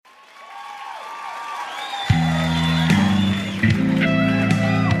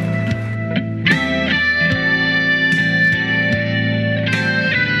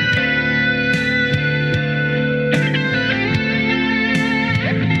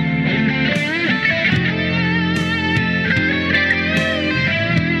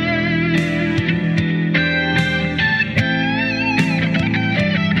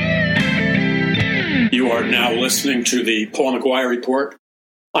listening to the Paul McGUIRE Report.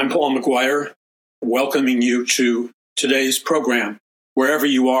 I'm Paul McGUIRE, welcoming you to today's program, wherever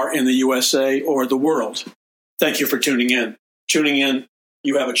you are in the USA or the world. Thank you for tuning in. Tuning in,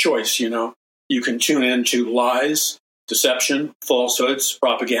 you have a choice, You can tune in to lies, deception, falsehoods,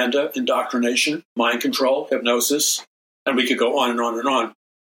 propaganda, indoctrination, mind control, hypnosis, and we could go on and on and on.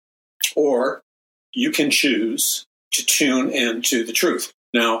 Or you can choose to tune into the truth.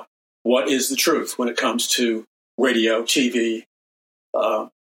 Now, what is the truth when it comes to radio, TV,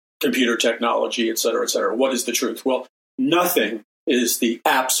 computer technology, et cetera, et cetera? What is the truth? Well, nothing is the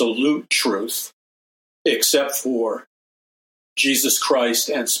absolute truth except for Jesus Christ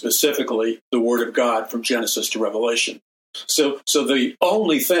and specifically the Word of God from Genesis to Revelation. So the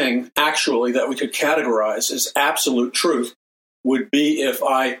only thing actually that we could categorize as absolute truth would be if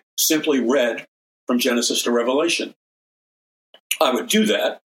I simply read from Genesis to Revelation. I would do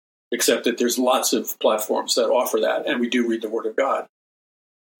that, except that there's lots of platforms that offer that, and we do read the Word of God.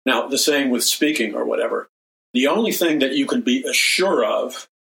 Now, the same with speaking or whatever. The only thing that you can be assured of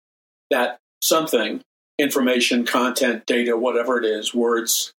that something, information, content, data, whatever it is,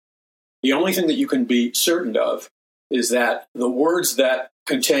 words, the only thing that you can be certain of is that the words that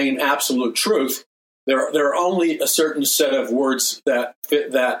contain absolute truth, there are only a certain set of words that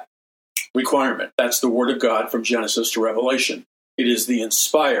fit that requirement. That's the Word of God from Genesis to Revelation. It is the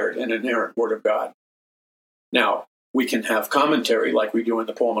inspired and inerrant Word of God. Now, we can have commentary like we do in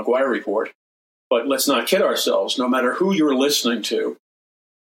the Paul McGUIRE Report, but let's not kid ourselves. No matter who you're listening to,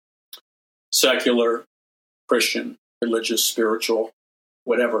 secular, Christian, religious, spiritual,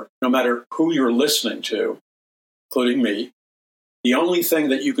 whatever, no matter who you're listening to, including me, the only thing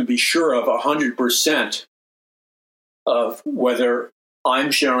that you can be sure of 100% of whether I'm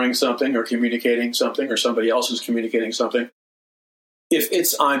sharing something or communicating something or somebody else is communicating something, if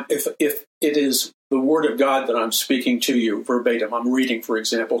it is the Word of God that I'm speaking to you verbatim, I'm reading, for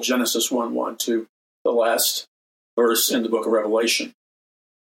example, Genesis 1:1 to the last verse in the book of Revelation.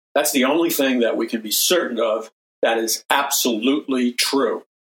 That's the only thing that we can be certain of that is absolutely true,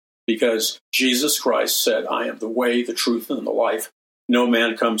 because Jesus Christ said, I am the way, the truth, and the life. No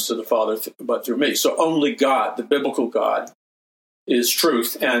man comes to the Father but through me. So only God, the biblical God, is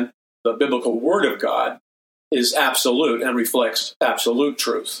truth, and the biblical Word of God is absolute and reflects absolute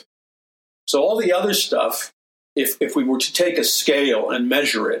truth. So all the other stuff, if we were to take a scale and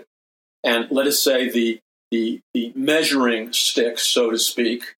measure it, and let us say the measuring stick, so to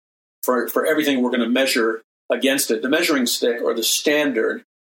speak, for everything we're going to measure against it, the measuring stick or the standard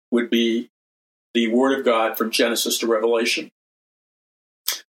would be the Word of God from Genesis to Revelation,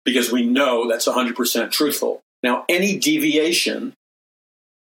 because we know that's 100% truthful. Now, any deviation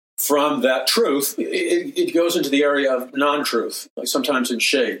from that truth, it goes into the area of non-truth, like sometimes in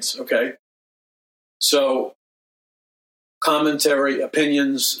shades, okay? So commentary,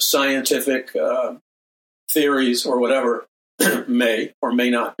 opinions, scientific theories, or whatever may or may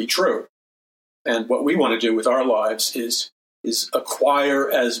not be true. And what we want to do with our lives is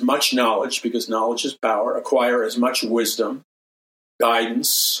acquire as much knowledge, because knowledge is power, acquire as much wisdom,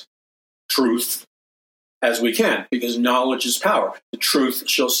 guidance, truth, as we can, because knowledge is power. The truth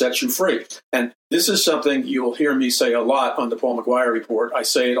shall set you free. And this is something you'll hear me say a lot on the Paul McGUIRE Report. I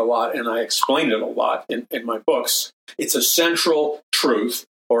say it a lot, and I explain it a lot in my books. It's a central truth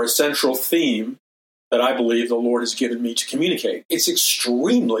or a central theme that I believe the Lord has given me to communicate. It's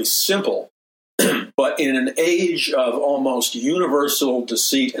extremely simple, but in an age of almost universal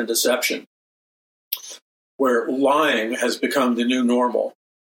deceit and deception, where lying has become the new normal,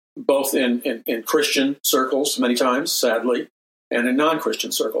 both in Christian circles, many times, sadly, and in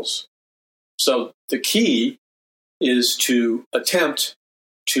non-Christian circles. So the key is to attempt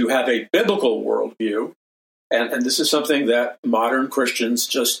to have a biblical worldview, and this is something that modern Christians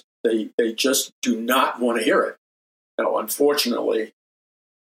they just do not want to hear it. Now, unfortunately,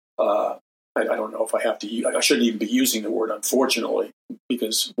 I don't know if I have to. I shouldn't even be using the word unfortunately,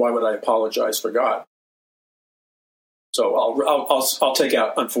 because why would I apologize for God? So I'll take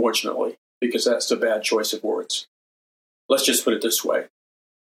out unfortunately, because that's a bad choice of words. Let's just put it this way.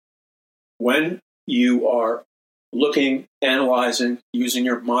 When you are looking, analyzing, using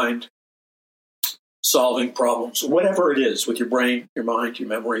your mind, solving problems, whatever it is with your brain, your mind, your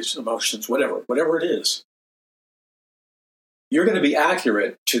memories, emotions, whatever it is, you're going to be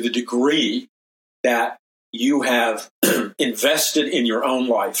accurate to the degree that you have invested in your own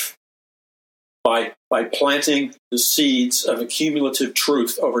life by planting the seeds of accumulative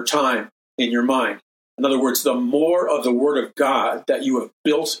truth over time in your mind. In other words, the more of the Word of God that you have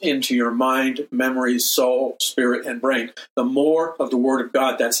built into your mind, memory, soul, spirit, and brain, the more of the Word of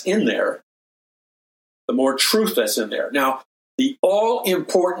God that's in there, the more truth that's in there. Now, the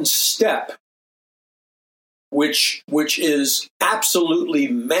all-important step, which is absolutely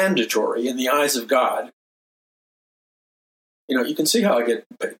mandatory in the eyes of God, you can see how I get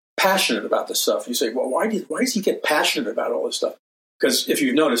passionate about this stuff. You say, well, why does he get passionate about all this stuff? Because if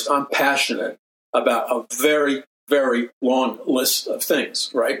you've noticed, I'm passionate about a very, very long list of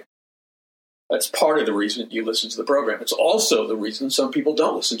things, right? That's part of the reason you listen to the program. It's also the reason some people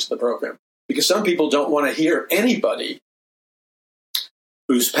don't listen to the program, because some people don't want to hear anybody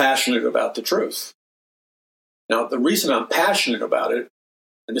who's passionate about the truth. Now, the reason I'm passionate about it,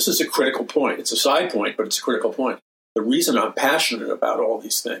 and this is a critical point, it's a side point, but it's a critical point. The reason I'm passionate about all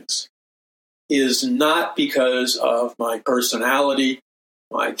these things is not because of my personality,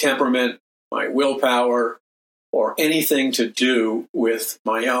 my temperament, my willpower, or anything to do with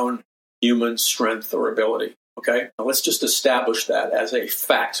my own human strength or ability. Okay? Now let's just establish that as a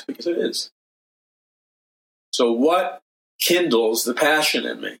fact, because it is. So what kindles the passion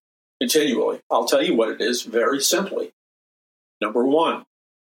in me continually? I'll tell you what it is very simply. Number one,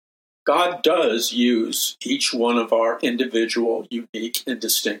 God does use each one of our individual, unique, and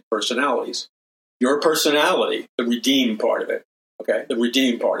distinct personalities. Your personality, the redeemed part of it, okay? The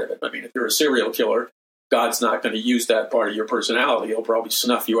redeemed part of it. I mean, if you're a serial killer, God's not going to use that part of your personality. He'll probably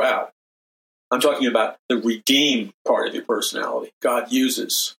snuff you out. I'm talking about the redeemed part of your personality God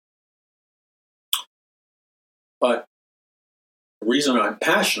uses. But the reason I'm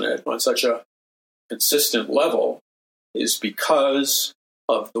passionate on such a consistent level is because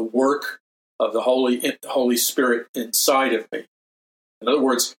of the work of the Holy Spirit inside of me. In other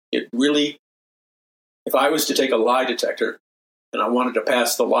words, it really, if I was to take a lie detector and I wanted to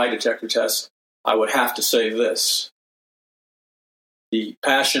pass the lie detector test, I would have to say this. The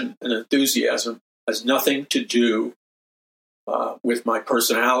passion and enthusiasm has nothing to do with my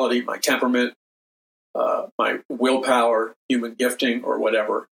personality, my temperament, my willpower, human gifting, or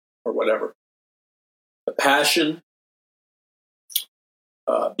whatever. The passion,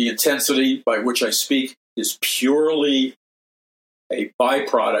 the intensity by which I speak is purely a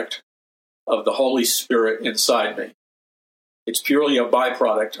byproduct of the Holy Spirit inside me. It's purely a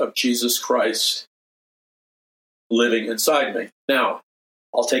byproduct of Jesus Christ living inside me. Now,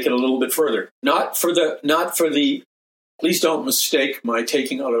 I'll take it a little bit further. Not for the, please don't mistake my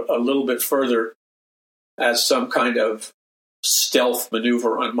taking it a little bit further as some kind of stealth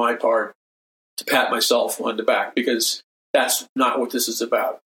maneuver on my part to pat myself on the back, because that's not what this is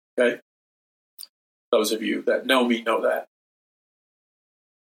about, okay? Those of you that know me know that.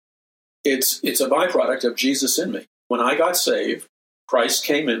 It's a byproduct of Jesus in me. When I got saved, Christ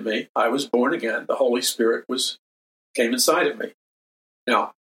came in me. I was born again. The Holy Spirit came inside of me.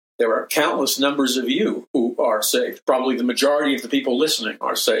 Now, there are countless numbers of you who are saved. Probably the majority of the people listening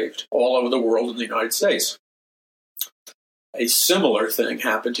are saved all over the world in the United States. A similar thing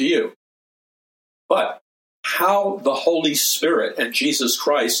happened to you. But how the Holy Spirit and Jesus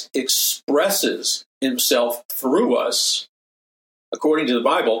Christ expresses himself through us, according to the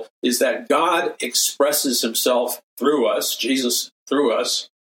Bible, is that God expresses himself through us, Jesus through us,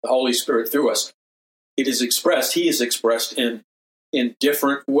 the Holy Spirit through us. He is expressed in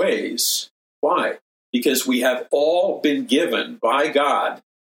different ways. Why? Because we have all been given by God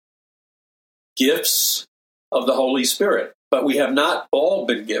gifts of the Holy Spirit, but we have not all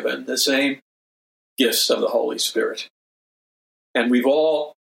been given the same gifts of the Holy Spirit. And we've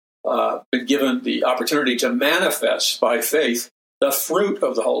all been given the opportunity to manifest by faith the fruit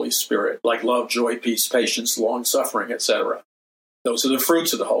of the Holy Spirit, like love, joy, peace, patience, long-suffering, etc. Those are the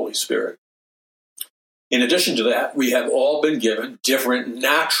fruits of the Holy Spirit. In addition to that, we have all been given different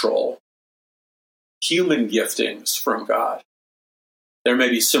natural human giftings from God. There may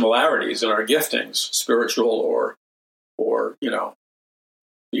be similarities in our giftings, spiritual or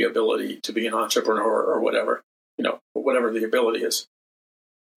the ability to be an entrepreneur or whatever, whatever the ability is.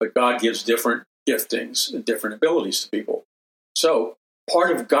 But God gives different giftings and different abilities to people. So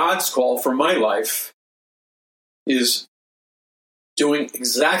part of God's call for my life is doing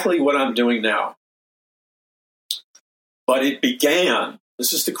exactly what I'm doing now. But it began,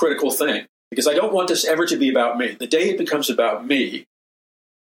 this is the critical thing, because I don't want this ever to be about me. The day it becomes about me,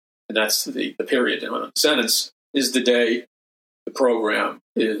 and that's the period in a sentence, is the day the program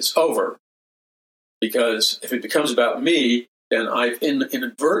is over. Because if it becomes about me, then I've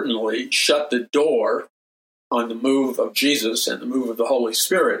inadvertently shut the door on the move of Jesus and the move of the Holy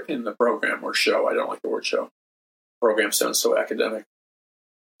Spirit in the program or show. I don't like the word show. Program sounds so academic.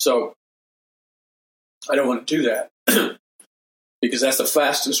 So I don't want to do that because that's the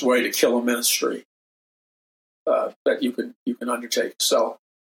fastest way to kill a ministry that you can undertake. So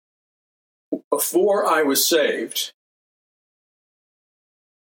before I was saved,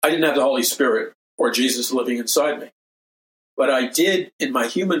 I didn't have the Holy Spirit or Jesus living inside me. But I did, in my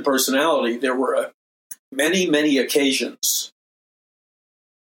human personality, there were many occasions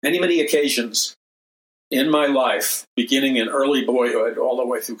in my life, beginning in early boyhood, all the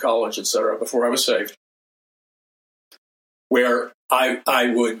way through college, etc., before I was saved, where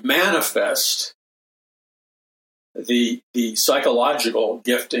I would manifest the psychological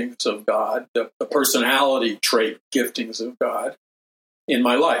giftings of God, the personality trait giftings of God in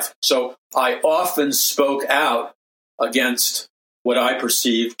my life. So I often spoke out against what I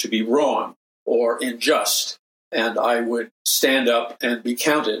perceived to be wrong or unjust, and I would stand up and be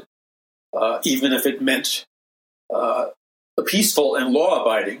counted, even if it meant peaceful and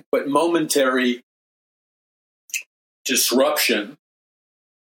law-abiding, but momentary disruption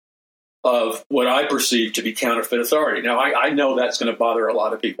of what I perceive to be counterfeit authority. Now, I know that's going to bother a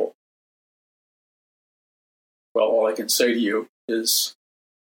lot of people. Well, all I can say to you is,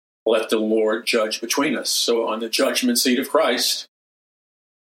 let the Lord judge between us. So on the judgment seat of Christ,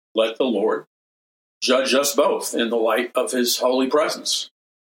 let the Lord judge us both in the light of his holy presence.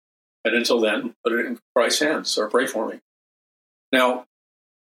 And until then, put it in Christ's hands, or pray for me. Now,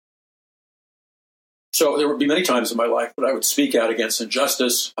 so there would be many times in my life that I would speak out against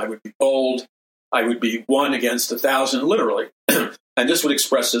injustice. I would be bold. I would be 1 against 1,000, literally. And this would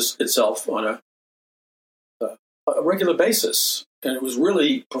express itself on a regular basis. And it was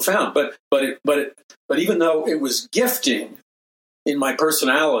really profound. But even though it was gifting in my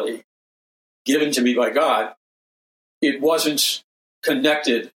personality, given to me by God, it wasn't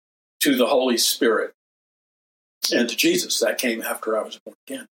connected to the Holy Spirit and to Jesus. That came after I was born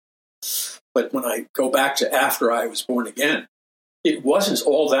again. But when I go back to after I was born again, it wasn't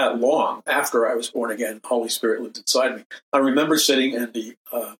all that long after I was born again, the Holy Spirit lived inside me. I remember sitting in the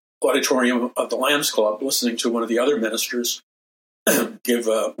auditorium of the Lambs Club, listening to one of the other ministers give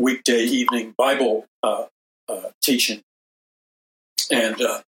a weekday evening Bible teaching. And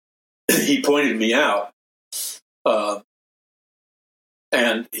he pointed me out,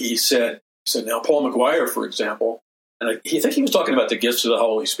 and he said, now, Paul McGUIRE, for example, and I think he was talking about the gifts of the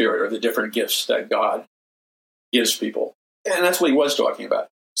Holy Spirit, or the different gifts that God gives people. And that's what he was talking about.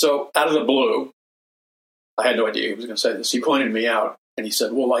 So out of the blue, I had no idea he was going to say this. He pointed me out, and he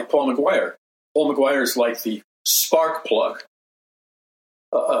said, well, like Paul McGUIRE. Paul McGUIRE is like the spark plug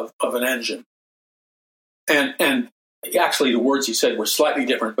of an engine. And actually, the words he said were slightly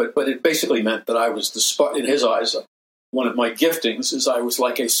different, but it basically meant that I was the spark, in his eyes, one of my giftings is I was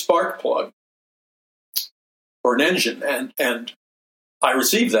like a spark plug for an engine. And I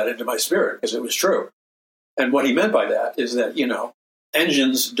received that into my spirit because it was true. And what he meant by that is that,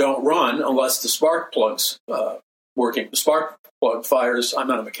 engines don't run unless the spark plug's working. The spark plug fires. I'm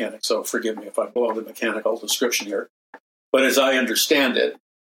not a mechanic, so forgive me if I blow the mechanical description here. But as I understand it,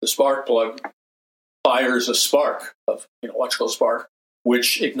 the spark plug fires a spark of electrical spark,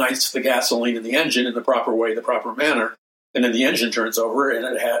 which ignites the gasoline in the engine in the proper way, the proper manner, and then the engine turns over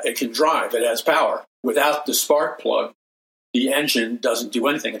and it can drive. It has power. Without the spark plug, the engine doesn't do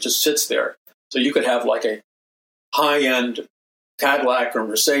anything. It just sits there. So you could have like a high-end Cadillac or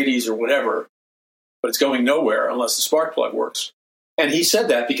Mercedes or whatever, but it's going nowhere unless the spark plug works. And he said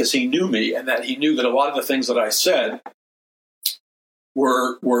that because he knew me, and that he knew that a lot of the things that I said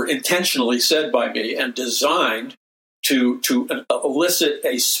were intentionally said by me and designed to elicit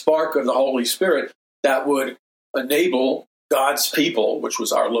a spark of the Holy Spirit that would enable God's people, which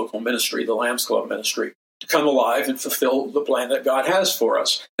was our local ministry, the Lambs Club ministry, to come alive and fulfill the plan that God has for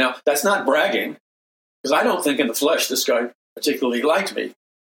us. Now, that's not bragging, because I don't think in the flesh this guy particularly liked me.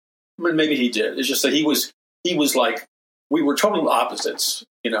 I mean, maybe he did. It's just that he was like, we were total opposites,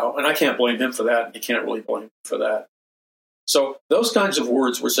 and I can't blame him for that, and you can't really blame him for that. So those kinds of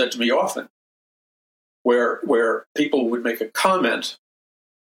words were said to me often, where people would make a comment.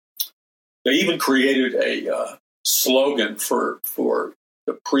 They even created a slogan for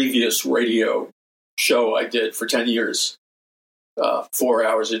the previous radio show I did for 10 years, 4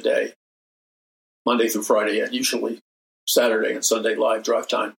 hours a day, Monday through Friday, and usually Saturday and Sunday live drive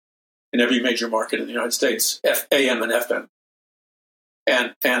time in every major market in the United States, AM and FM.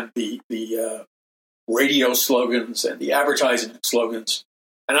 And the radio slogans and the advertising slogans,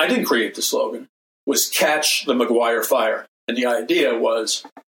 and I didn't create the slogan, was catch the McGUIRE fire. And the idea was,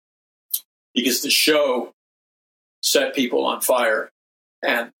 because the show set people on fire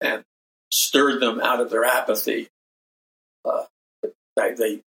and stirred them out of their apathy,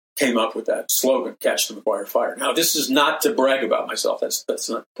 they came up with that slogan, catch the McGUIRE fire. Now, this is not to brag about myself. That's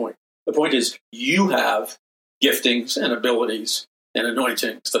not the point. The point is, you have giftings and abilities and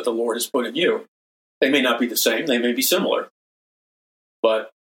anointings that the Lord has put in you. They may not be the same, they may be similar.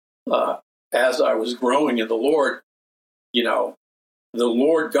 But as I was growing in the Lord, the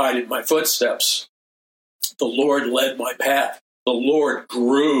Lord guided my footsteps. The Lord led my path. The Lord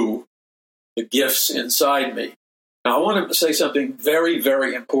grew the gifts inside me. Now, I want to say something very,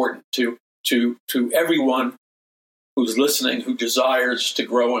 very important to everyone who's listening, who desires to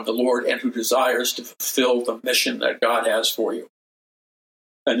grow in the Lord and who desires to fulfill the mission that God has for you.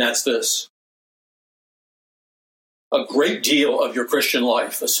 And that's this. A great deal of your Christian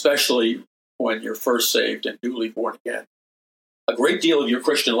life, especially when you're first saved and newly born again, a great deal of your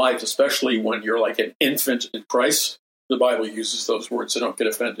Christian life, especially when you're like an infant in Christ, the Bible uses those words, so don't get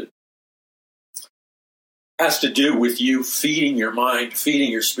offended, has to do with you feeding your mind,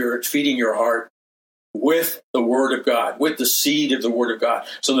 feeding your spirit, feeding your heart with the Word of God, with the seed of the Word of God.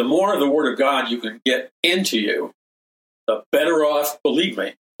 So the more of the Word of God you can get into you, the better off, believe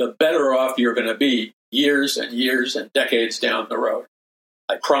me, the better off you're going to be years and years and decades down the road.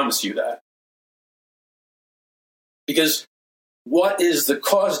 I promise you that. Because what is the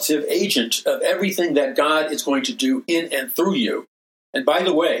causative agent of everything that God is going to do in and through you? And by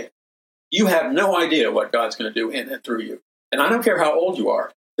the way, you have no idea what God's going to do in and through you. And I don't care how old you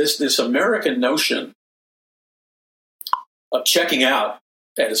are. This American notion of checking out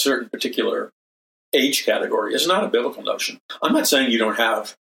at a certain particular age category is not a biblical notion. I'm not saying you don't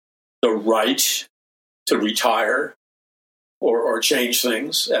have the right to retire or change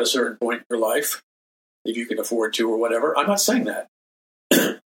things at a certain point in your life, if you can afford to or whatever. I'm not saying that.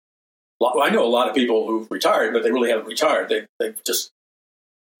 I know a lot of people who've retired, but they really haven't retired. They've just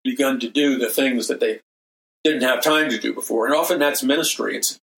begun to do the things that they didn't have time to do before. And often that's ministry.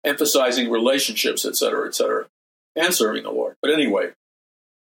 It's emphasizing relationships, et cetera, and serving the Lord. But anyway,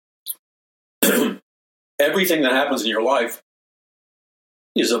 everything that happens in your life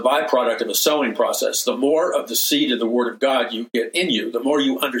is a byproduct of a sowing process. The more of the seed of the Word of God you get in you, the more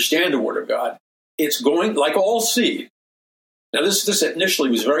you understand the Word of God, it's going, like all seed. Now, this initially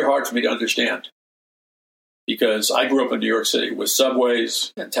was very hard for me to understand because I grew up in New York City with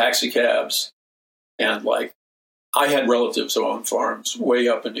subways and taxi cabs, and I had relatives who owned farms way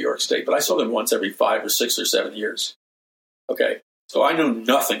up in New York State, but I saw them once every 5 or 6 or 7 years. Okay, so I know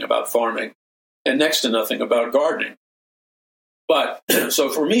nothing about farming and next to nothing about gardening. But so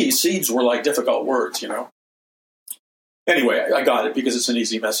for me, seeds were like difficult words, Anyway, I got it because it's an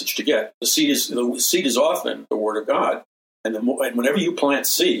easy message to get. The seed is often the Word of God, and whenever you plant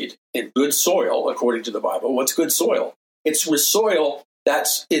seed in good soil, according to the Bible, what's good soil? It's with soil that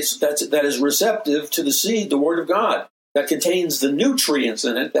is receptive to the seed, the Word of God, that contains the nutrients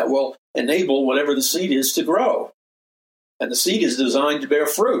in it that will enable whatever the seed is to grow. And the seed is designed to bear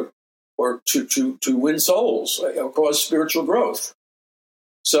fruit or to win souls, cause spiritual growth.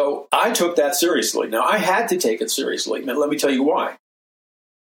 So I took that seriously. Now, I had to take it seriously. Now, let me tell you why.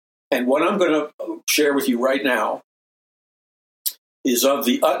 And what I'm going to share with you right now is of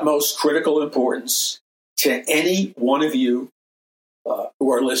the utmost critical importance to any one of you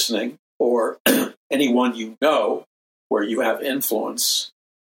who are listening, or anyone you know where you have influence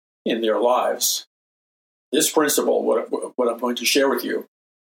in their lives. This principle, what I'm going to share with you,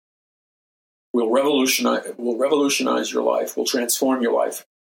 will revolutionize your life, will transform your life.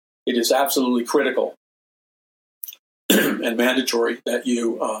 It is absolutely critical and mandatory that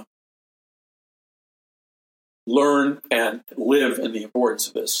you learn and live in the importance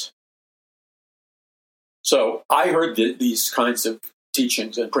of this. So I heard these kinds of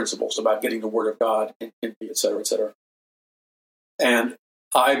teachings and principles about getting the Word of God in me, et cetera, et cetera. And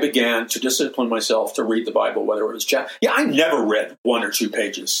I began to discipline myself to read the Bible, whether it was I never read 1 or 2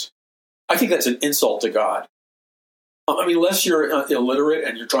 pages. I think that's an insult to God. I mean, unless you're illiterate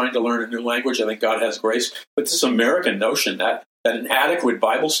and you're trying to learn a new language, I think God has grace. But this American notion that an adequate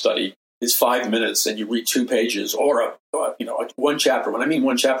Bible study is 5 minutes and you read 2 pages, or one chapter. When I mean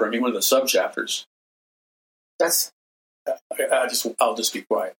one chapter, I mean one of the sub-chapters. That's I'll just be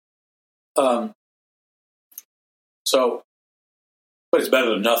quiet. But it's better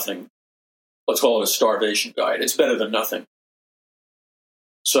than nothing. Let's call it a starvation diet. It's better than nothing.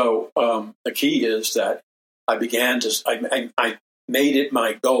 So the key is that I made it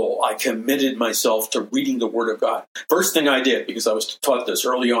my goal. I committed myself to reading the Word of God. First thing I did, because I was taught this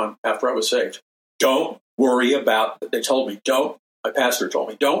early on after I was saved, don't worry about, my pastor told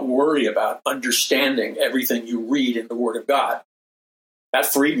me, don't worry about understanding everything you read in the Word of God. That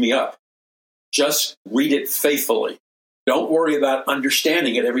freed me up. Just read it faithfully. Don't worry about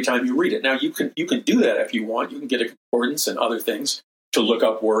understanding it every time you read it. Now, you can do that if you want. You can get a concordance and other things to look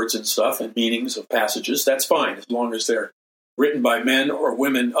up words and stuff and meanings of passages. That's fine, as long as they're written by men or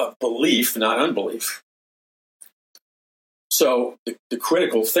women of belief, not unbelief. So the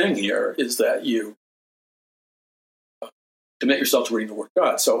critical thing here is that you commit yourself to reading the Word of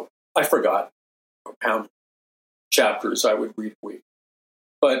God. So I forgot how many chapters I would read a week.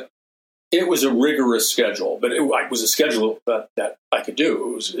 But it was a rigorous schedule, but it was a schedule that I could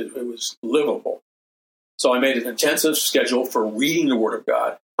do. It was livable. So I made an intensive schedule for reading the Word of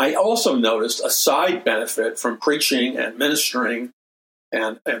God. I also noticed a side benefit from preaching and ministering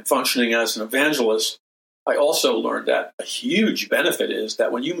and functioning as an evangelist. I also learned that a huge benefit is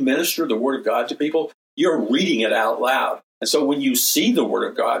that when you minister the Word of God to people, you're reading it out loud. And so when you see the Word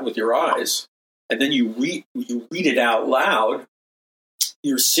of God with your eyes, and then you read it out loud,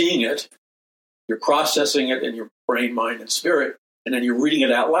 you're seeing it, you're processing it in your brain, mind, and spirit, and then you're reading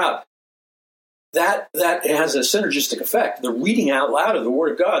it out loud. That has a synergistic effect. The reading out loud of the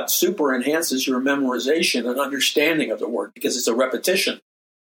Word of God super enhances your memorization and understanding of the Word because it's a repetition.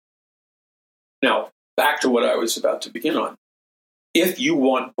 Now, back to what I was about to begin on. If you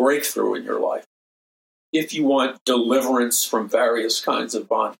want breakthrough in your life, if you want deliverance from various kinds of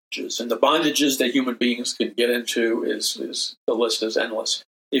bondages, and the bondages that human beings can get into is the list is endless.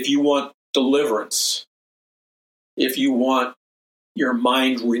 If you want deliverance, if you want your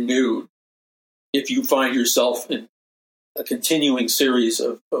mind renewed, if you find yourself in a continuing series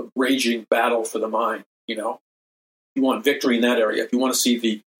of raging battle for the mind, you want victory in that area. If you want to see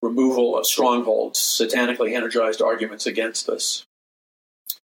the removal of strongholds, satanically energized arguments against us,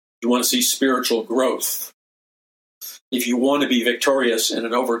 you want to see spiritual growth. If you want to be victorious and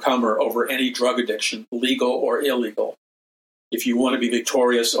an overcomer over any drug addiction, legal or illegal, if you want to be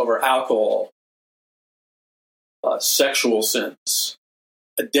victorious over alcohol, sexual sins,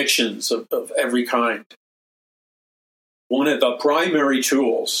 addictions of every kind, one of the primary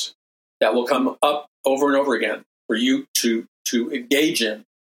tools that will come up over and over again for you to engage in,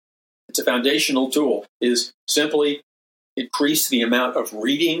 it's a foundational tool, is simply increase the amount of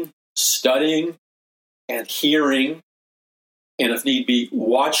reading, studying, and hearing, and if need be,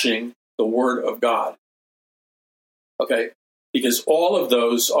 watching the Word of God. Okay? Because all of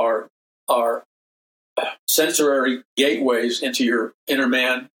those are sensory gateways into your inner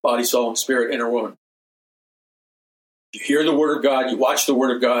man, body, soul, and spirit, inner woman. You hear the Word of God, you watch the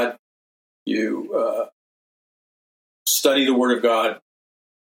Word of God, you study the Word of God,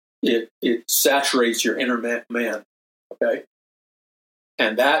 it saturates your inner man, okay?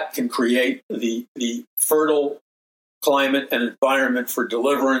 And that can create the fertile climate and environment for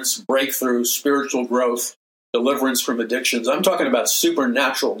deliverance, breakthrough, spiritual growth, deliverance from addictions. I'm talking about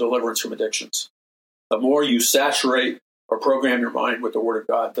supernatural deliverance from addictions. The more you saturate or program your mind with the Word of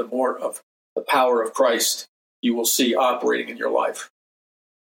God, the more of the power of Christ you will see operating in your life.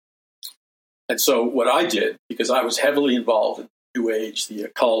 And so what I did, because I was heavily involved in New Age, the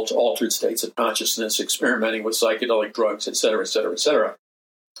occult, altered states of consciousness, experimenting with psychedelic drugs, et cetera, et cetera, et cetera,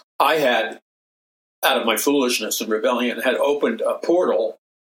 I had, out of my foolishness and rebellion, had opened a portal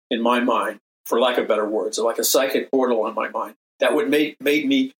in my mind, for lack of better words, like a psychic portal in my mind, that would made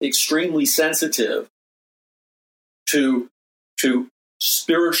me extremely sensitive to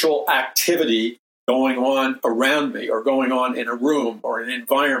spiritual activity going on around me, or going on in a room or an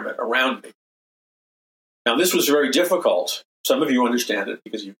environment around me. Now, this was very difficult. Some of you understand it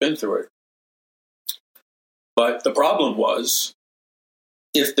because you've been through it. But the problem was,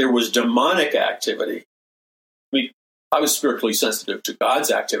 if there was demonic activity, I was spiritually sensitive to God's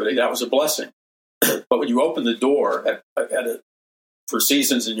activity. That was a blessing. But when you open the door for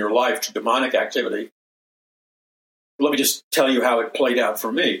seasons in your life to demonic activity, let me just tell you how it played out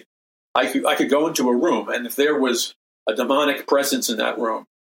for me. I could go into a room, and if there was a demonic presence in that room,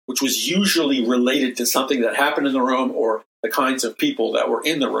 which was usually related to something that happened in the room or the kinds of people that were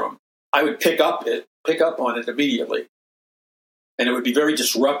in the room, I would pick up on it immediately. And it would be very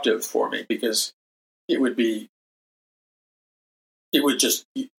disruptive for me because it would be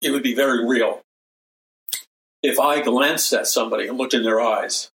very real. If I glanced at somebody and looked in their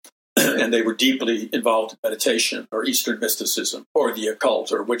eyes and they were deeply involved in meditation or Eastern mysticism or the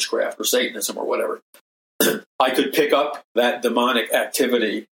occult or witchcraft or Satanism or whatever, I could pick up that demonic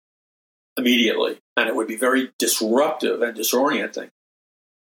activity immediately, and it would be very disruptive and disorienting.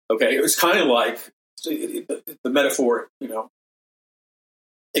 Okay, it was kind of like the metaphor,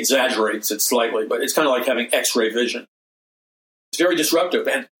 exaggerates it slightly, but it's kind of like having X-ray vision. It's very disruptive.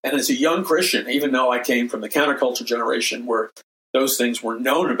 And as a young Christian, even though I came from the counterculture generation where those things were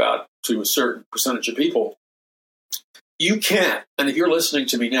known about to a certain percentage of people, you can't, and if you're listening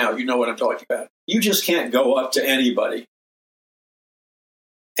to me now, you know what I'm talking about. You just can't go up to anybody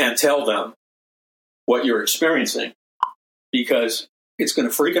and tell them what you're experiencing because it's going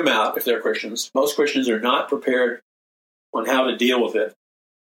to freak them out if they're Christians. Most Christians are not prepared on how to deal with it.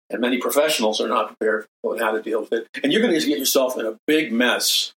 And many professionals are not prepared on how to deal with it. And you're going to get yourself in a big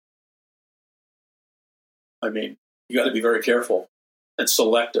mess. I mean, you got to be very careful and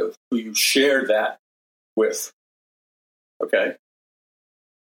selective who you share that with. Okay?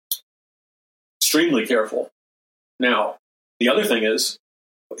 Extremely careful. Now, the other thing is,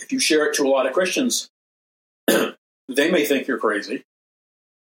 if you share it to a lot of Christians, they may think you're crazy.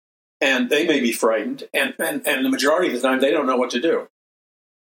 And they may be frightened. And the majority of the time, they don't know what to do.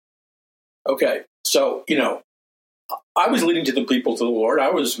 Okay, so, I was leading to the people to the Lord.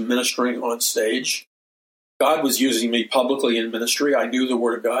 I was ministering on stage. God was using me publicly in ministry. I knew the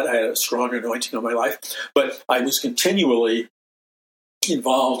Word of God. I had a strong anointing on my life. But I was continually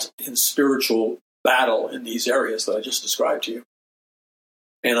involved in spiritual battle in these areas that I just described to you.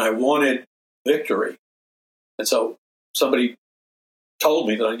 And I wanted victory. And so somebody told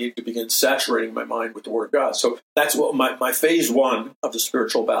me that I needed to begin saturating my mind with the Word of God. So that's what my phase one of the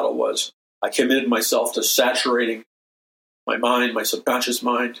spiritual battle was. I committed myself to saturating my mind, my subconscious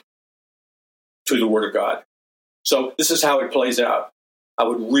mind, to the Word of God. So this is how it plays out. I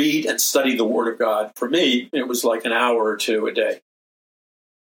would read and study the Word of God. For me, it was like an hour or two a day.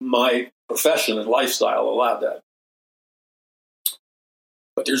 My profession and lifestyle allowed that.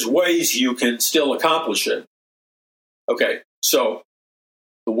 But there's ways you can still accomplish it. Okay, so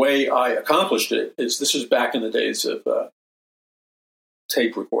the way I accomplished it is, this is back in the days of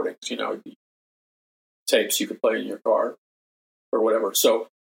tape recordings, tapes you could play in your car or whatever. So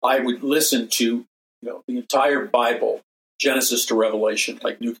I would listen to, the entire Bible, Genesis to Revelation,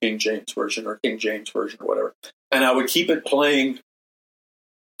 like New King James Version or King James Version or whatever. And I would keep it playing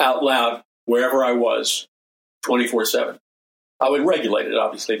out loud wherever I was, 24/7. I would regulate it,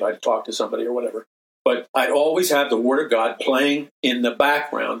 obviously, if I had to talk to somebody or whatever. But I'd always have the Word of God playing in the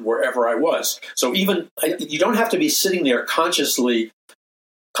background wherever I was. So you don't have to be sitting there consciously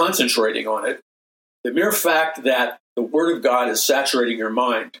concentrating on it. The mere fact that the Word of God is saturating your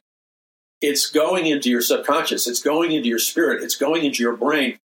mind, it's going into your subconscious, it's going into your spirit, it's going into your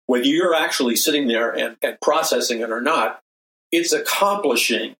brain. Whether you're actually sitting there and processing it or not, it's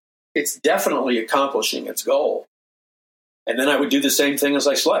definitely accomplishing its goal. And then I would do the same thing as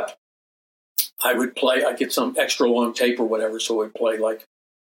I slept. I'd get some extra long tape or whatever, so I'd play like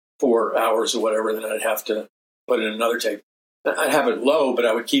 4 hours or whatever, then I'd have to put in another tape. I'd have it low, but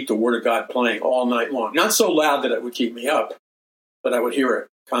I would keep the Word of God playing all night long. Not so loud that it would keep me up, but I would hear it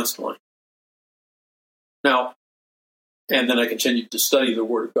constantly. Now, and then I continued to study the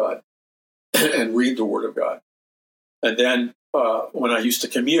Word of God and read the Word of God. And then when I used to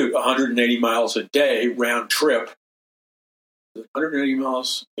commute 180 miles a day round trip, 180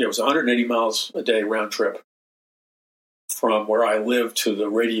 miles? Yeah, it was 180 miles a day round trip from where I lived to the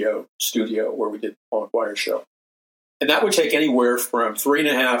radio studio where we did the Paul McGUIRE show. And that would take anywhere from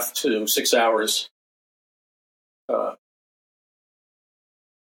 3.5 to 6 hours.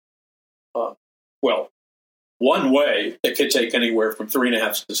 One way, it could take anywhere from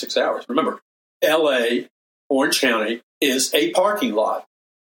 3.5 to 6 hours. Remember, L.A., Orange County, is a parking lot.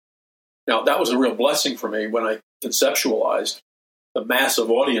 Now, that was a real blessing for me when I conceptualized the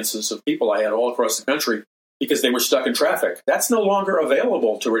massive audiences of people I had all across the country because they were stuck in traffic. That's no longer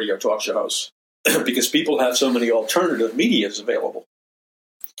available to radio talk show hosts because people have so many alternative medias available.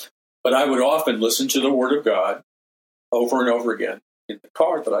 But I would often listen to the Word of God over and over again in the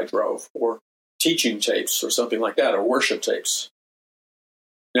car that I drove, or teaching tapes or something like that, or worship tapes.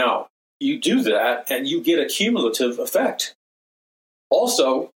 Now, you do that and you get a cumulative effect.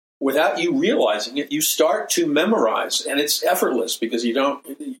 Also, without you realizing it, you start to memorize, and it's effortless because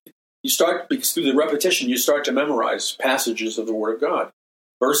because through the repetition, you start to memorize passages of the Word of God,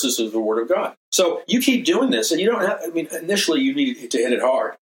 verses of the Word of God. So you keep doing this, and you don't have, initially you need to hit it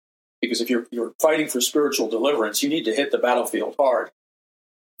hard, because if you're fighting for spiritual deliverance, you need to hit the battlefield hard.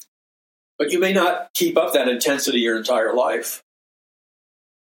 But you may not keep up that intensity your entire life,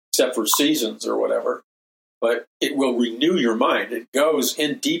 except for seasons or whatever. But it will renew your mind. It goes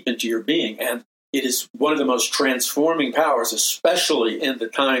in deep into your being. And it is one of the most transforming powers, especially in the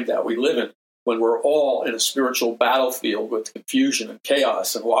time that we live in, when we're all in a spiritual battlefield with confusion and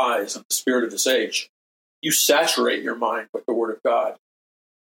chaos and lies and the spirit of this age. You saturate your mind with the Word of God,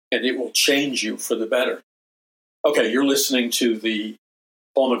 and it will change you for the better. Okay, you're listening to the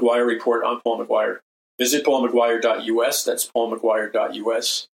Paul McGUIRE Report. I'm Paul McGUIRE. Visit paulmcguire.us. That's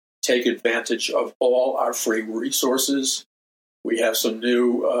paulmcguire.us. Take advantage of all our free resources. We have some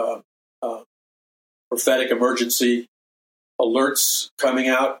new prophetic emergency alerts coming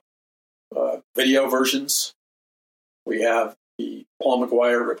out, video versions. We have the Paul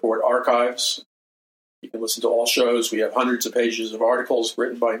McGUIRE Report archives. You can listen to all shows. We have hundreds of pages of articles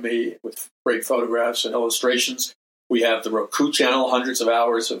written by me with great photographs and illustrations. We have the Roku channel, hundreds of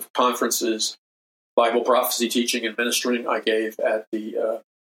hours of conferences, Bible prophecy teaching and ministering I gave at the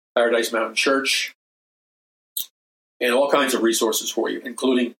Paradise Mountain Church, and all kinds of resources for you,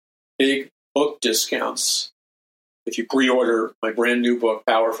 including big book discounts if you pre-order my brand new book,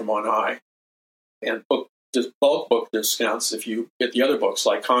 Power from On High, and bulk book discounts if you get the other books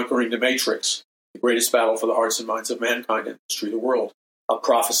like Conquering the Matrix, The Greatest Battle for the Hearts and Minds of Mankind and the History of the World, A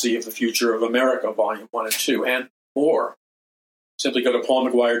Prophecy of the Future of America, Volume 1 and 2, and more. Simply go to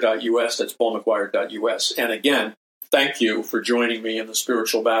paulmcguire.us. That's paulmcguire.us. And again, thank you for joining me in the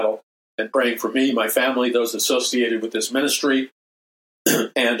spiritual battle and praying for me, my family, those associated with this ministry,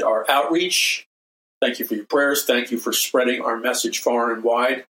 and our outreach. Thank you for your prayers. Thank you for spreading our message far and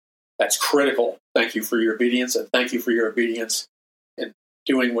wide. That's critical. Thank you for your obedience, and thank you for your obedience in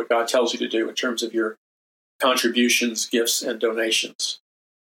doing what God tells you to do in terms of your contributions, gifts, and donations.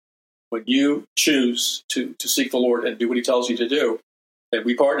 When you choose to seek the Lord and do what he tells you to do, then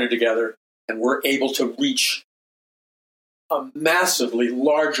we partner together and we're able to reach a massively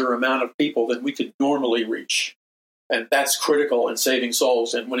larger amount of people than we could normally reach. And that's critical in saving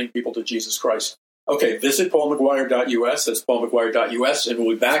souls and winning people to Jesus Christ. Okay, visit paulmcguire.us. That's paulmcguire.us, and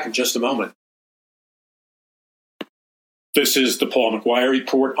we'll be back in just a moment. This is the Paul McGUIRE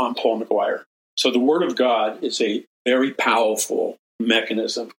Report on Paul McGUIRE. So the Word of God is a very powerful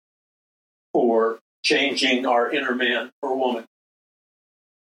mechanism for changing our inner man or woman.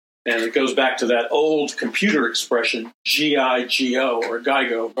 And it goes back to that old computer expression, GIGO, or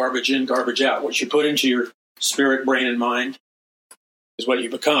GIGO, garbage in, garbage out. What you put into your spirit, brain, and mind is what you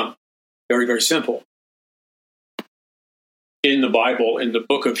become. Very, very simple. In the Bible, in the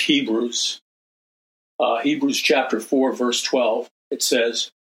book of Hebrews, Hebrews chapter 4, verse 12, it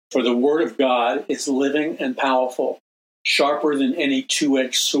says, "For the word of God is living and powerful, sharper than any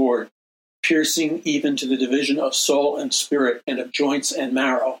two-edged sword, piercing even to the division of soul and spirit and of joints and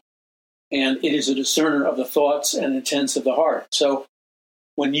marrow. And it is a discerner of the thoughts and intents of the heart." So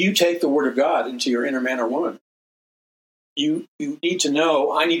when you take the word of God into your inner man or woman, you need to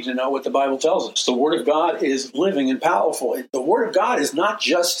know, I need to know what the Bible tells us. The word of God is living and powerful. The word of God is not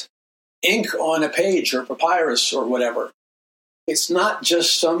just ink on a page or papyrus or whatever. It's not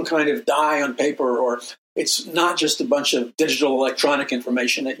just some kind of dye on paper, or it's not just a bunch of digital electronic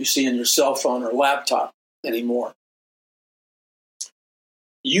information that you see in your cell phone or laptop anymore.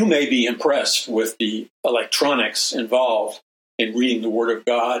 You may be impressed with the electronics involved in reading the Word of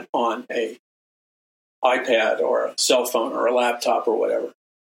God on a iPad or a cell phone or a laptop or whatever.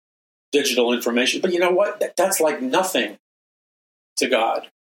 Digital information. But you know what? That's like nothing to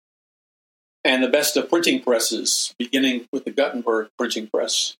God. And the best of printing presses, beginning with the Gutenberg printing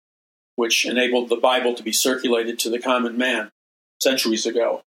press, which enabled the Bible to be circulated to the common man centuries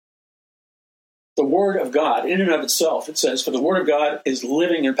ago. The Word of God, in and of itself, it says, "For the Word of God is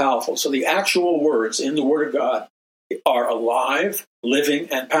living and powerful." So the actual words in the Word of God are alive, living,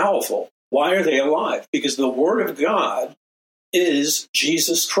 and powerful. Why are they alive? Because the Word of God is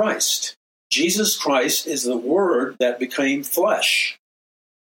Jesus Christ. Jesus Christ is the Word that became flesh.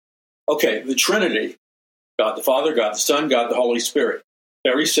 Okay, the Trinity, God the Father, God the Son, God the Holy Spirit.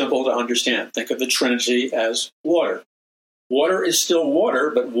 Very simple to understand. Think of the Trinity as water. Water is still water,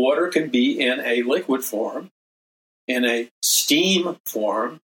 but water can be in a liquid form, in a steam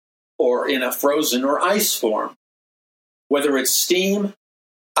form, or in a frozen or ice form. Whether it's steam,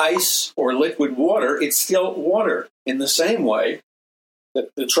 ice, or liquid water, it's still water. In the same way that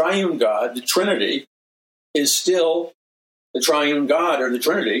the triune God, the Trinity, is still the triune God or the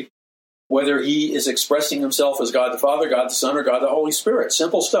Trinity, whether he is expressing himself as God the Father, God the Son, or God the Holy Spirit.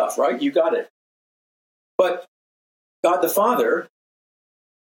 Simple stuff, right? You got it. But God the Father,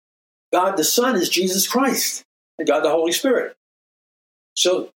 God the Son is Jesus Christ, and God the Holy Spirit.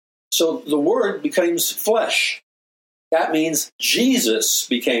 So the Word becomes flesh. That means Jesus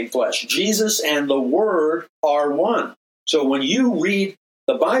became flesh. Jesus and the Word are one. So when you read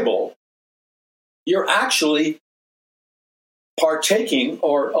the Bible, you're actually partaking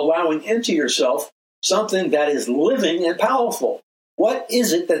or allowing into yourself something that is living and powerful. What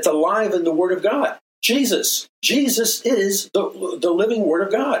is it that's alive in the Word of God? Jesus. Jesus is the living Word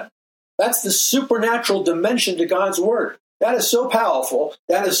of God. That's the supernatural dimension to God's Word. That is so powerful.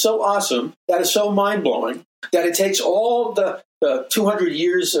 That is so awesome. That is so mind-blowing that it takes all the 200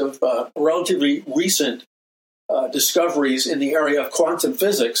 years of relatively recent discoveries in the area of quantum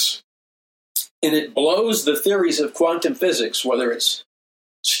physics, and it blows the theories of quantum physics, whether it's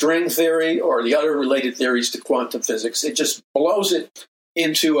string theory or the other related theories to quantum physics. It just blows it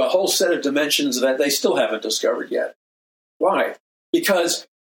into a whole set of dimensions that they still haven't discovered yet. Why? Because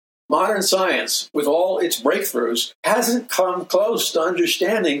modern science, with all its breakthroughs, hasn't come close to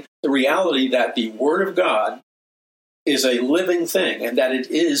understanding the reality that the Word of God is a living thing, and that it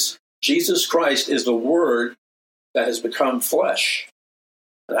is Jesus Christ is the Word that has become flesh.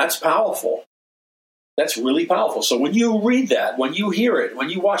 That's powerful. That's really powerful. So when you read that, when you hear it, when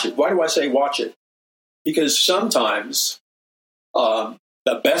you watch it, why do I say watch it? Because sometimes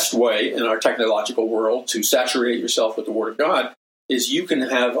the best way in our technological world to saturate yourself with the Word of God is you can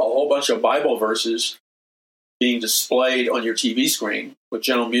have a whole bunch of Bible verses being displayed on your TV screen with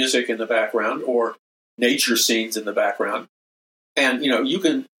gentle music in the background or nature scenes in the background. And, you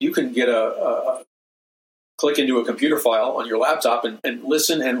can get a click into a computer file on your laptop and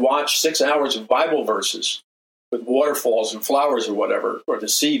listen and watch 6 hours of Bible verses with waterfalls and flowers or whatever, or the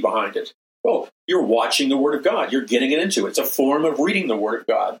sea behind it. Well, you're watching the Word of God. You're getting it into it. It's a form of reading the Word of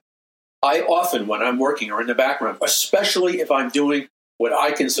God. I often, when I'm working or in the background, especially if I'm doing what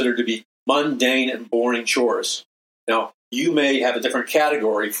I consider to be mundane and boring chores. Now, you may have a different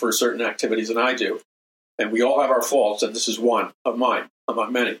category for certain activities than I do, and we all have our faults, and this is one of mine,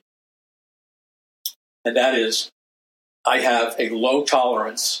 among many. And that is, I have a low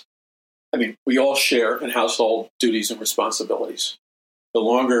tolerance. I mean, we all share in household duties and responsibilities. The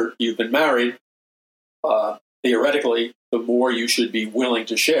longer you've been married, theoretically, the more you should be willing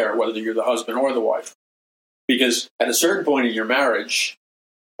to share, whether you're the husband or the wife. Because at a certain point in your marriage,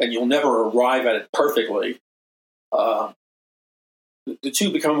 and you'll never arrive at it perfectly, the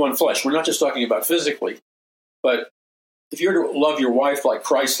two become one flesh. We're not just talking about physically, but if you're to love your wife like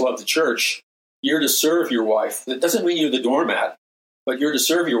Christ loved the church, you're to serve your wife. That doesn't mean you're the doormat, but you're to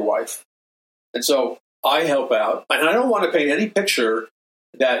serve your wife. And so I help out. And I don't want to paint any picture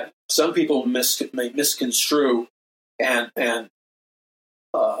that some people may misconstrue, and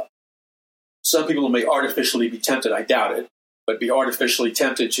some people may artificially be tempted. I doubt it, but be artificially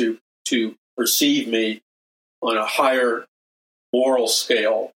tempted to perceive me on a higher moral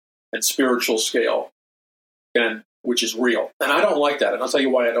scale and spiritual scale, and which is real. And I don't like that. And I'll tell you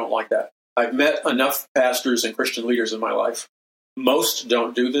why I don't like that. I've met enough pastors and Christian leaders in my life. Most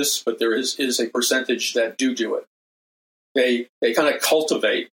don't do this, but there is a percentage that do it. They kind of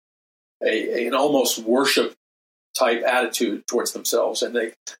cultivate an almost worship type attitude towards themselves, and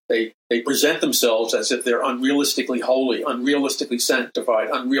they present themselves as if they're unrealistically holy, unrealistically sanctified,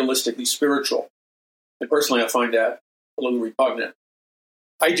 unrealistically spiritual. And personally, I find that a little repugnant.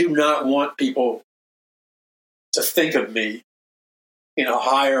 I do not want people to think of me in a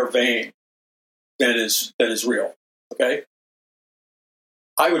higher vein than is real. Okay?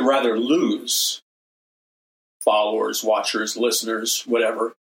 I would rather lose followers, watchers, listeners,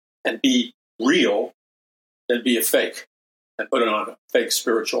 whatever, and be real than be a fake and put it on a fake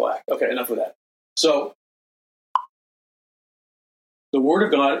spiritual act. Okay, enough of that. So, the Word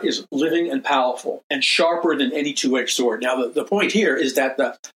of God is living and powerful and sharper than any two-edged sword. Now, the point here is that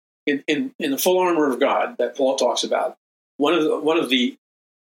in the full armor of God that Paul talks about, one of the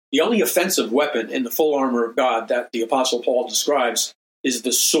only offensive weapon in the full armor of God that the Apostle Paul describes is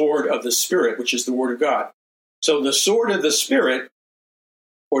the sword of the Spirit, which is the Word of God. So the sword of the Spirit,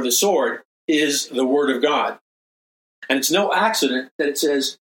 or the sword, is the Word of God. And it's no accident that it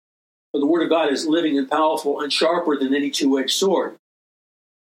says the Word of God is living and powerful and sharper than any two-edged sword.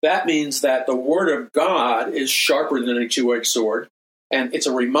 That means that the Word of God is sharper than any two-edged sword. And it's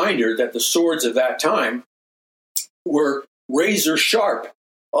a reminder that the swords of that time were razor sharp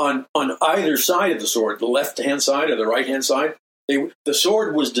on either side of the sword, the left-hand side or the right-hand side. The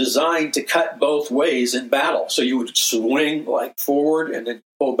sword was designed to cut both ways in battle. So you would swing like forward and then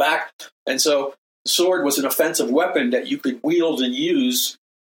pull back. And so the sword was an offensive weapon that you could wield and use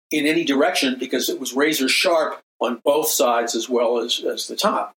in any direction because it was razor sharp on both sides as well as the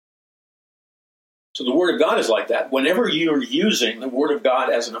top. So the Word of God is like that. Whenever you're using the Word of God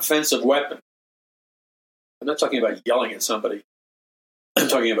as an offensive weapon, I'm not talking about yelling at somebody. I'm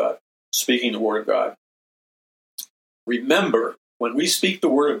talking about speaking the Word of God. Remember, when we speak the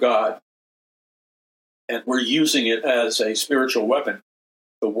Word of God and we're using it as a spiritual weapon,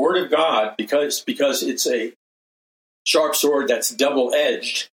 the Word of God, because it's a sharp sword that's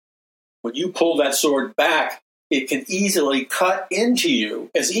double-edged, when you pull that sword back, it can easily cut into you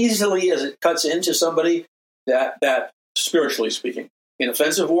as easily as it cuts into somebody that spiritually speaking. In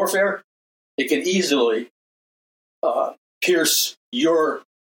offensive warfare, it can easily pierce your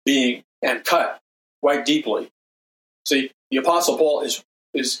being and cut quite deeply. See, the Apostle Paul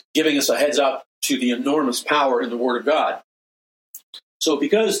is giving us a heads up to the enormous power in the Word of God. So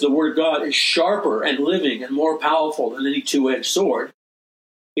because the Word of God is sharper and living and more powerful than any two-edged sword,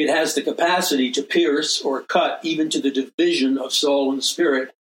 it has the capacity to pierce or cut even to the division of soul and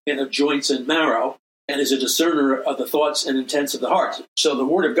spirit and of joints and marrow, and is a discerner of the thoughts and intents of the heart. So the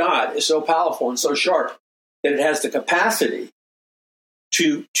Word of God is so powerful and so sharp that it has the capacity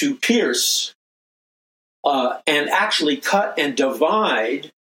to pierce and actually cut and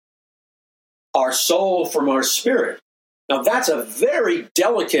divide our soul from our spirit. Now, that's a very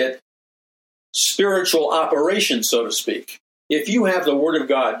delicate spiritual operation, so to speak. If you have the Word of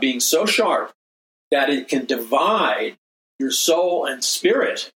God being so sharp that it can divide your soul and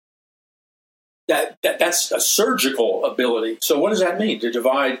spirit, that's a surgical ability. So what does that mean, to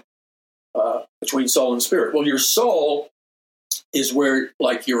divide between soul and spirit? Well, your soul is where,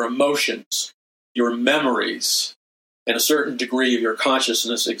 like, your emotions, your memories, and a certain degree of your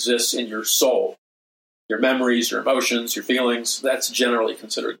consciousness exists in your soul. Your memories, your emotions, your feelings, that's generally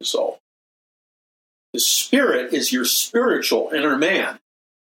considered the soul. The spirit is your spiritual inner man.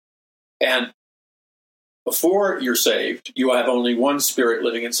 And before you're saved, you have only one spirit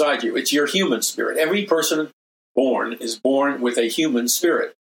living inside you. It's your human spirit. Every person born is born with a human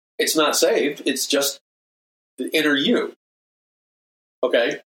spirit. It's not saved. It's just the inner you.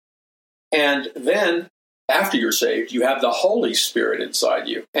 Okay? And then, after you're saved, you have the Holy Spirit inside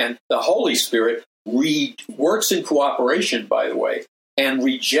you. And the Holy Spirit works in cooperation, by the way, and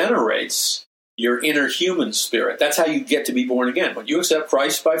regenerates your inner human spirit. That's how you get to be born again. When you accept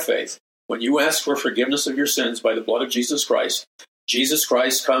Christ by faith, when you ask for forgiveness of your sins by the blood of Jesus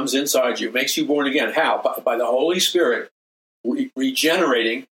Christ comes inside you, makes you born again. How? By the Holy Spirit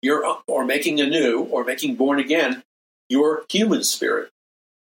regenerating or making anew, or making born again your human spirit.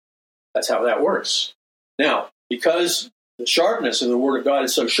 That's how that works. Now, because the sharpness of the Word of God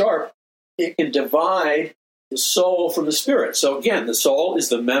is so sharp, it can divide the soul from the spirit. So again, the soul is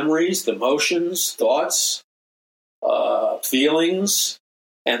the memories, the emotions, thoughts, feelings,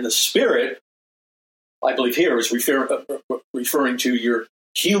 and the spirit, I believe here, is referring to your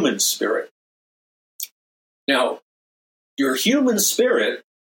human spirit. Now, your human spirit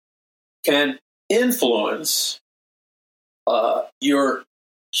can influence your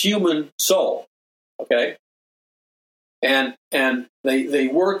human soul, okay? And they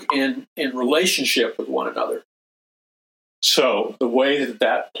work in relationship with one another. So the way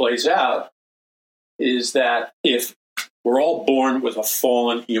that plays out is that if we're all born with a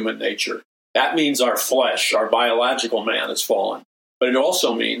fallen human nature, that means our flesh, our biological man, is fallen. But it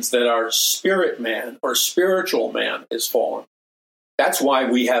also means that our spirit man or spiritual man is fallen. That's why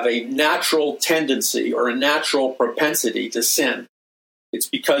we have a natural tendency or a natural propensity to sin. It's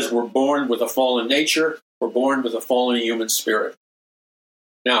because we're born with a fallen nature. We're born with a fallen human spirit.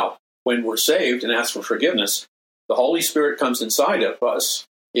 Now, when we're saved and ask for forgiveness, the Holy Spirit comes inside of us.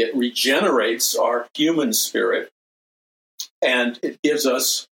 It regenerates our human spirit, and it gives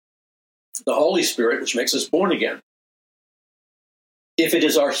us the Holy Spirit, which makes us born again. If it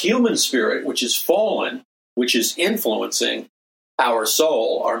is our human spirit, which is fallen, which is influencing our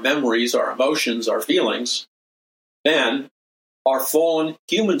soul, our memories, our emotions, our feelings, then our fallen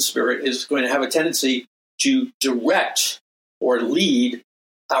human spirit is going to have a tendency to direct or lead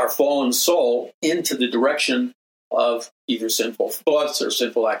our fallen soul into the direction of either sinful thoughts or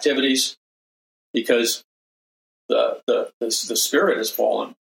sinful activities, because the spirit is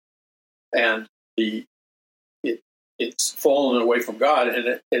fallen, and it's fallen away from God,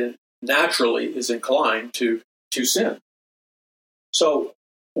 and it naturally is inclined to sin. So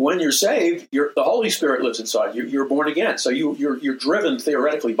when you're saved, the Holy Spirit lives inside you. You're born again. So you're driven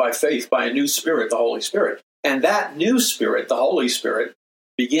theoretically by faith by a new spirit, the Holy Spirit. And that new spirit, the Holy Spirit,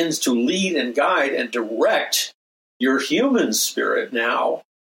 begins to lead and guide and direct your human spirit now.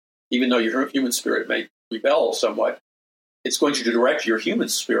 Even though your human spirit may rebel somewhat, it's going to direct your human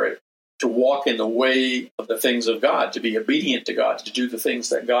spirit to walk in the way of the things of God, to be obedient to God, to do the things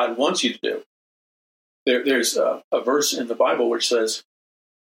that God wants you to do. There's a verse in the Bible which says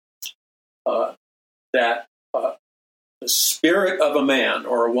that the spirit of a man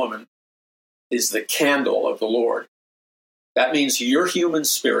or a woman is the candle of the Lord. That means your human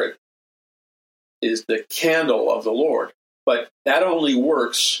spirit is the candle of the Lord. But that only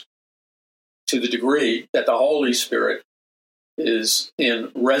works to the degree that the Holy Spirit is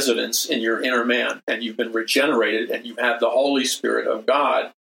in residence in your inner man, and you've been regenerated, and you have the Holy Spirit of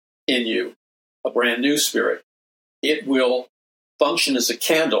God in you, a brand new spirit. It will function as a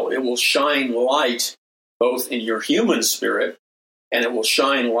candle. It will shine light both in your human spirit, and it will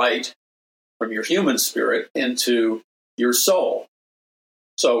shine light from your human spirit into your soul.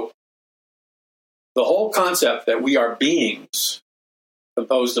 So the whole concept that we are beings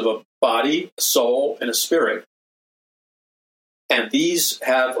composed of a body, a soul, and a spirit. And these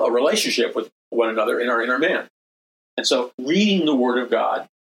have a relationship with one another in our inner man. And so reading the Word of God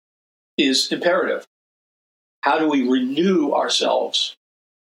is imperative. How do we renew ourselves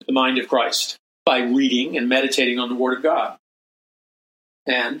to the mind of Christ? By reading and meditating on the Word of God.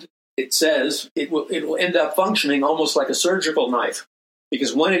 And it says it will end up functioning almost like a surgical knife,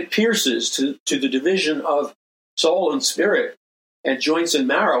 because when it pierces to the division of soul and spirit and joints and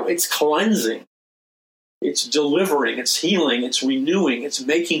marrow, it's cleansing, it's delivering, it's healing, it's renewing, it's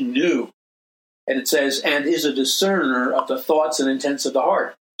making new. And it says, and is a discerner of the thoughts and intents of the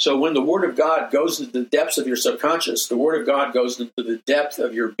heart. So when the Word of God goes into the depths of your subconscious, the Word of God goes into the depth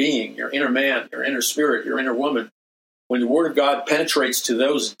of your being, your inner man, your inner spirit, your inner woman. When the Word of God penetrates to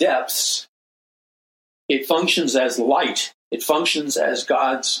those depths, it functions as light. It functions as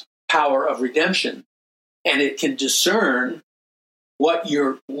God's power of redemption. And it can discern what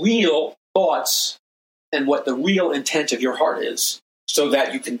your real thoughts and what the real intent of your heart is, so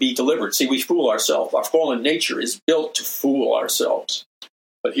that you can be delivered. See, we fool ourselves. Our fallen nature is built to fool ourselves.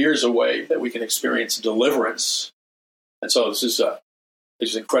 But here's a way that we can experience deliverance. And so this is an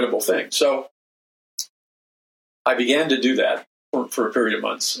incredible thing. So I began to do that for a period of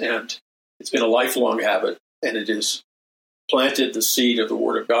months, and it's been a lifelong habit, and it has planted the seed of the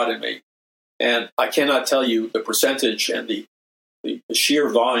Word of God in me. And I cannot tell you the percentage and the sheer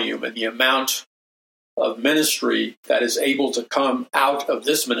volume and the amount of ministry that is able to come out of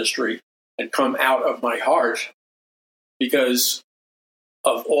this ministry and come out of my heart because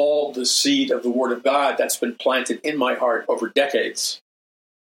of all the seed of the Word of God that's been planted in my heart over decades.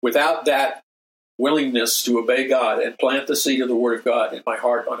 Without that willingness to obey God and plant the seed of the Word of God in my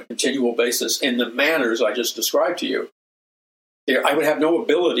heart on a continual basis in the manners I just described to you, I would have no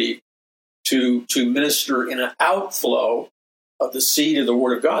ability to minister in an outflow of the seed of the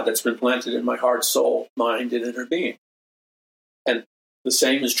Word of God that's been planted in my heart, soul, mind, and inner being. And the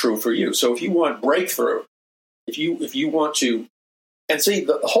same is true for you. So if you want breakthrough, if you want to, and see,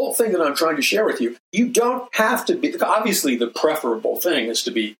 the whole thing that I'm trying to share with you, you don't have to be, obviously the preferable thing is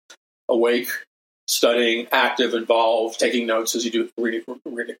to be awake, studying, active, involved, taking notes as you do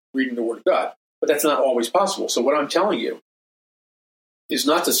reading the Word of God. But that's not always possible. So what I'm telling you is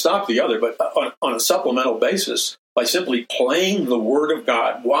not to stop the other, but on a supplemental basis, by simply playing the Word of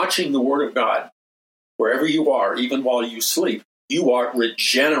God, watching the Word of God, wherever you are, even while you sleep, you are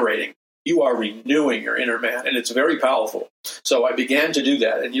regenerating. You are renewing your inner man, and it's very powerful. So I began to do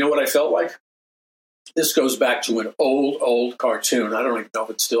that, and you know what I felt like? This goes back to an old cartoon. I don't even know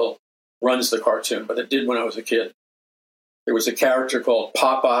if it still runs the cartoon, but it did when I was a kid. There was a character called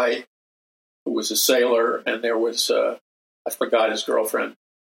Popeye, who was a sailor, and there was, I forgot his girlfriend.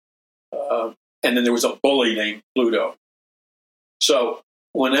 And then there was a bully named Pluto. So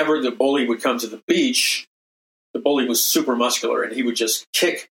whenever the bully would come to the beach, the bully was super muscular, and he would just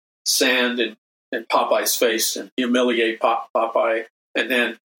kick sand in Popeye's face and humiliate Popeye, and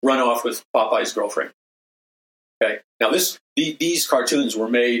then run off with Popeye's girlfriend. Okay. Now these cartoons were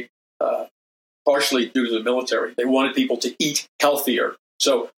made partially due to the military. They wanted people to eat healthier.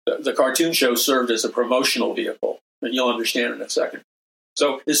 So the cartoon show served as a promotional vehicle, and you'll understand in a second.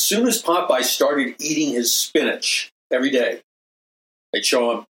 So as soon as Popeye started eating his spinach every day, they'd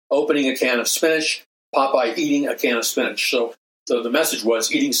show him opening a can of spinach, Popeye eating a can of spinach. So the message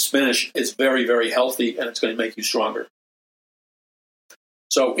was eating spinach is very, very healthy, and it's going to make you stronger.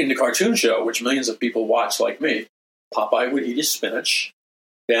 So in the cartoon show, which millions of people watch like me, Popeye would eat his spinach.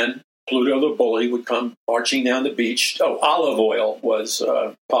 Then Pluto the bully would come marching down the beach. Oh, Olive Oil was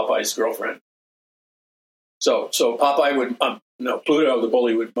Popeye's girlfriend. So Popeye would, Pluto the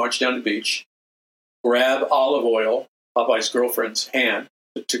bully would march down the beach, grab Olive Oil, Popeye's girlfriend's hand,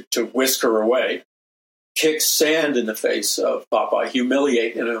 to whisk her away, kick sand in the face of Popeye,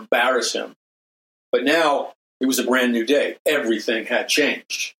 humiliate and embarrass him. But now it was a brand new day. Everything had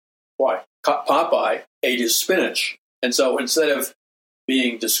changed. Why? Popeye ate his spinach. And so instead of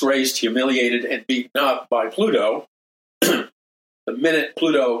being disgraced, humiliated, and beaten up by Pluto, the minute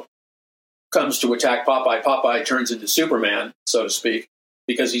Pluto comes to attack Popeye, Popeye turns into Superman, so to speak,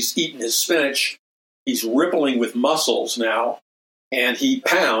 because he's eaten his spinach. He's rippling with muscles now, and he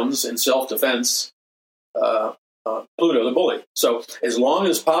pounds in self-defense Pluto the bully. So as long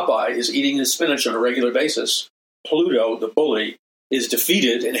as Popeye is eating his spinach on a regular basis, Pluto the bully is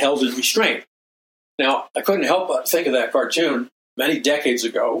defeated and held in restraint. Now, I couldn't help but think of that cartoon many decades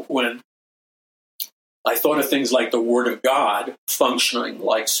ago when I thought of things like the Word of God functioning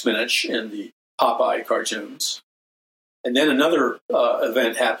like spinach in the Popeye cartoons. And then another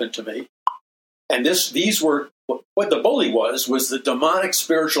event happened to me. And these were, what the bully was the demonic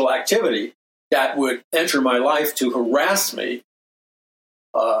spiritual activity that would enter my life to harass me.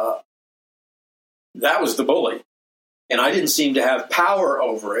 That was the bully. And I didn't seem to have power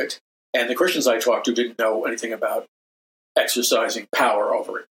over it. And the Christians I talked to didn't know anything about exercising power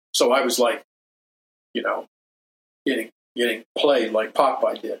over it. So I was like, getting played like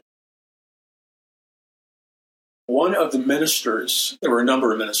Popeye did. One of the ministers, there were a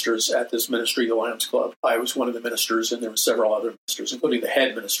number of ministers at this ministry, the Lambs Club. I was one of the ministers, and there were several other ministers, including the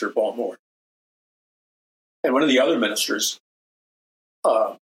head minister, Paul Moore. And one of the other ministers,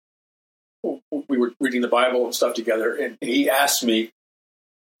 we were reading the Bible and stuff together, and he asked me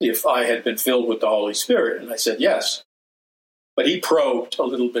if I had been filled with the Holy Spirit, and I said yes. But he probed a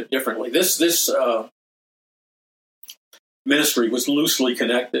little bit differently. This ministry was loosely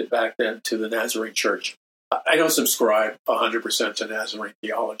connected back then to the Nazarene Church. I don't subscribe 100% to Nazarene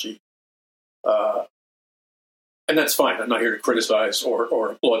theology, and that's fine. I'm not here to criticize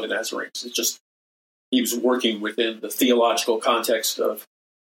or applaud the Nazarenes. It's just he was working within the theological context of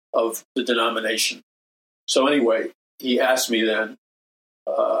the denomination. So anyway, he asked me then,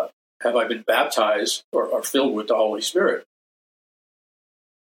 have I been baptized or filled with the Holy Spirit?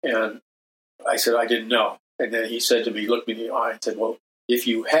 And I said, I didn't know. And then he said to me, looked me in the eye and said, well, if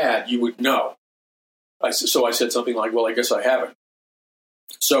you had, you would know. So I said something like, well, I guess I haven't.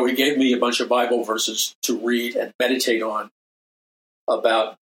 So he gave me a bunch of Bible verses to read and meditate on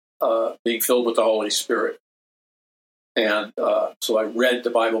about being filled with the Holy Spirit. And so I read the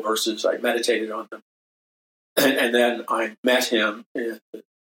Bible verses, I meditated on them. And then I met him in the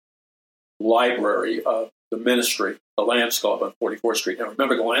library of the ministry, the Lambs Club on 44th Street. Now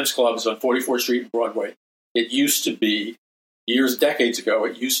remember, the Lambs Club is on 44th Street and Broadway. It used to be, decades ago,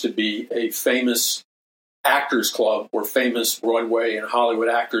 it used to be a famous actors club where famous Broadway and Hollywood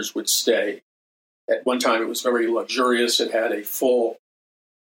actors would stay. At one time, it was very luxurious. It had a full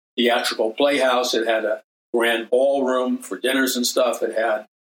theatrical playhouse. It had a grand ballroom for dinners and stuff. It had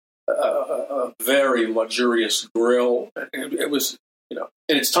a very luxurious grill. It was, in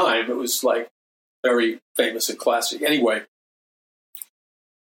its time, it was like very famous and classy. Anyway,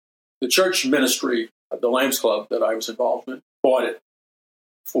 the church ministry, the Lambs Club that I was involved in, bought it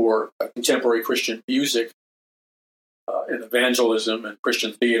for contemporary Christian music and evangelism and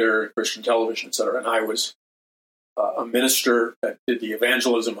Christian theater and Christian television, etc. And I was a minister that did the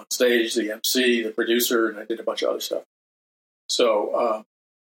evangelism on stage, the MC, the producer, and I did a bunch of other stuff. So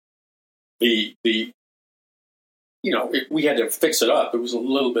we had to fix it up. It was a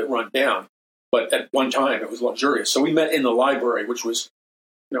little bit run down, but at one time it was luxurious. So we met in the library, which was,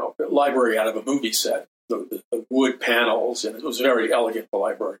 a library out of a movie set. The wood panels, and it was very elegant, the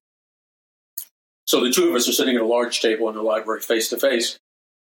library. So the two of us are sitting at a large table in the library face to face.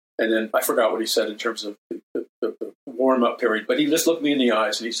 And then I forgot what he said in terms of the warm-up period, but he just looked me in the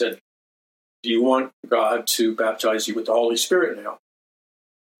eyes and he said, do you want God to baptize you with the Holy Spirit now?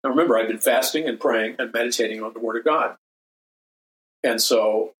 Now remember, I'd been fasting and praying and meditating on the Word of God. And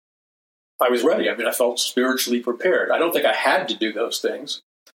so I was ready. I felt spiritually prepared. I don't think I had to do those things.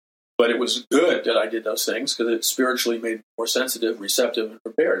 But it was good that I did those things because it spiritually made me more sensitive, receptive, and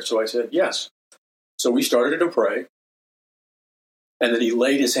prepared. So I said, yes. So we started to pray. And then he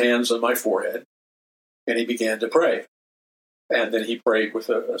laid his hands on my forehead and he began to pray. And then he prayed with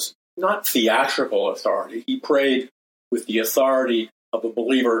a not theatrical authority. He prayed with the authority of a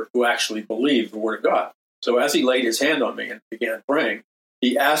believer who actually believed the Word of God. So as he laid his hand on me and began praying,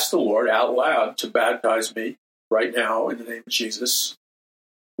 he asked the Lord out loud to baptize me right now in the name of Jesus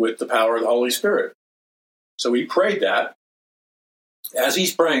with the power of the Holy Spirit. So he prayed that. As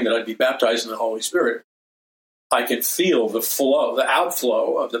he's praying that I'd be baptized in the Holy Spirit, I can feel the flow, the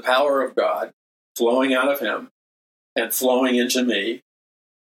outflow of the power of God flowing out of him and flowing into me.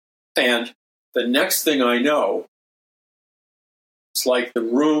 And the next thing I know, it's like the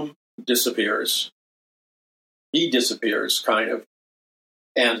room disappears. He disappears, kind of.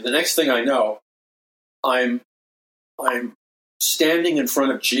 And the next thing I know, I'm standing in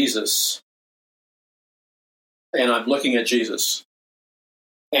front of Jesus, and I'm looking at Jesus.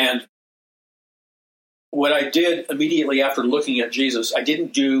 And what I did immediately after looking at Jesus, I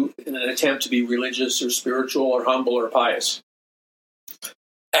didn't do in an attempt to be religious or spiritual or humble or pious.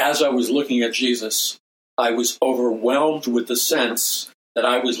 As I was looking at Jesus, I was overwhelmed with the sense that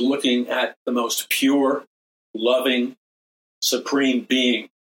I was looking at the most pure, loving, supreme being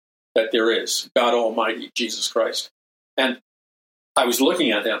that there is, God Almighty, Jesus Christ. And I was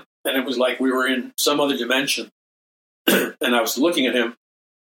looking at him, and it was like we were in some other dimension. And I was looking at him,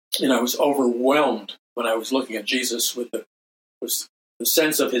 and I was overwhelmed when I was looking at Jesus with the the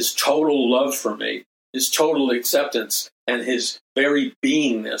sense of his total love for me, his total acceptance, and his very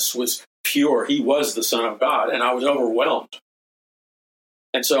beingness was pure. He was the Son of God, and I was overwhelmed.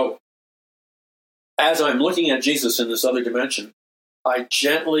 And so, as I'm looking at Jesus in this other dimension, I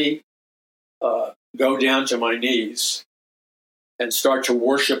gently go down to my knees and start to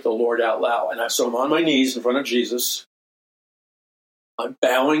worship the Lord out loud. And so I'm on my knees in front of Jesus. I'm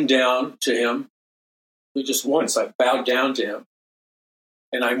bowing down to him. Just once, I bowed down to him.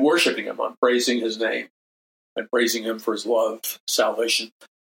 And I'm worshiping him. I'm praising his name. I'm praising him for his love, salvation.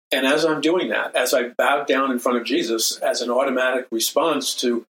 And as I'm doing that, as I bowed down in front of Jesus as an automatic response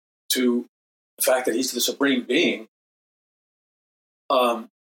to the fact that he's the supreme being,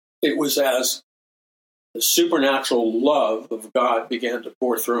 it was as the supernatural love of God began to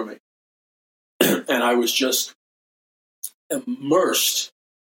pour through me. And I was just immersed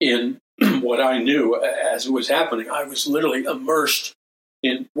in what I knew as it was happening. I was literally immersed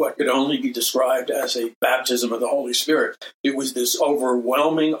in what could only be described as a baptism of the Holy Spirit. It was this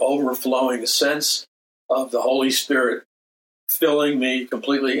overwhelming, overflowing sense of the Holy Spirit filling me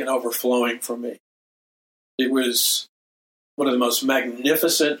completely and overflowing from me. It was one of the most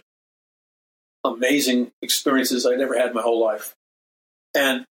magnificent, amazing experiences I'd ever had in my whole life.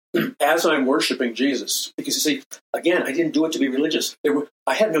 And as I'm worshiping Jesus, because you see, again, I didn't do it to be religious.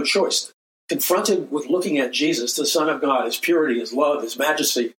 I had no choice. Confronted with looking at Jesus, the Son of God, his purity, his love, his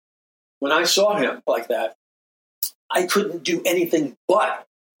majesty, when I saw him like that, I couldn't do anything but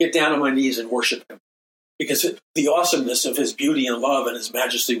get down on my knees and worship him, because the awesomeness of his beauty and love and his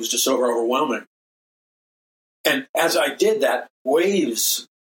majesty was just so overwhelming. And as I did that, waves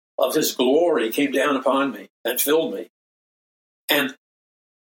of his glory came down upon me and filled me. And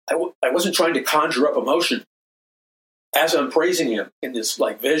I wasn't trying to conjure up emotion. As I'm praising him in this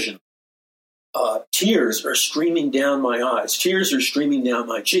vision, tears are streaming down my eyes. Tears are streaming down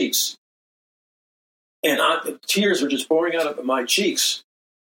my cheeks. And tears are just pouring out of my cheeks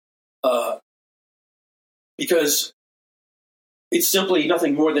because it's simply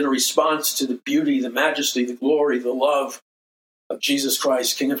nothing more than a response to the beauty, the majesty, the glory, the love of Jesus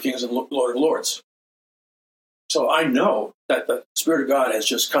Christ, King of Kings and Lord of Lords. So I know that the Spirit of God has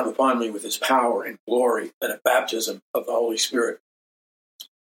just come upon me with his power and glory and a baptism of the Holy Spirit.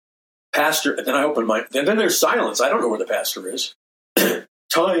 Pastor, and then I open then there's silence. I don't know where the pastor is.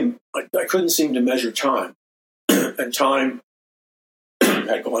 Time, I couldn't seem to measure time. And time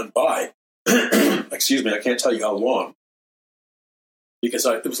had gone by. Excuse me, I can't tell you how long. Because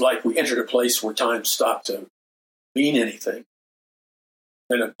it was like we entered a place where time stopped to mean anything.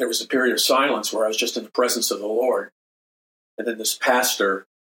 And there was a period of silence where I was just in the presence of the Lord. And then this pastor,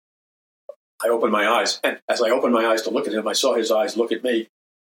 I opened my eyes. And as I opened my eyes to look at him, I saw his eyes look at me.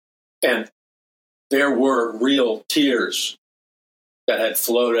 And there were real tears that had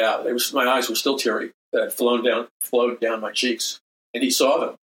flowed out. My eyes were still teary, that had flowed down my cheeks. And he saw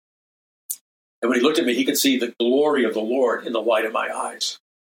them. And when he looked at me, he could see the glory of the Lord in the light of my eyes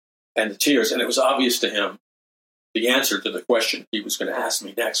and the tears. And it was obvious to him the answer to the question he was going to ask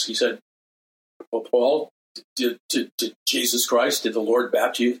me next. He said, well, Paul, did Jesus Christ, did the Lord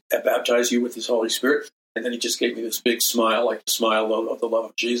baptize you with his Holy Spirit? And then he just gave me this big smile, like the smile of the love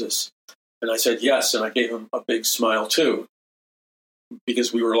of Jesus. And I said, yes. And I gave him a big smile too,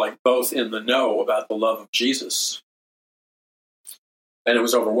 because we were both in the know about the love of Jesus. And it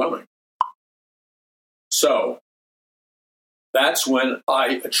was overwhelming. So that's when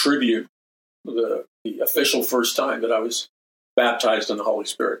I attribute the official first time that I was baptized in the Holy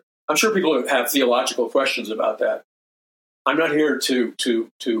Spirit. I'm sure people have theological questions about that. I'm not here to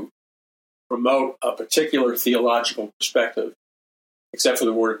promote a particular theological perspective, except for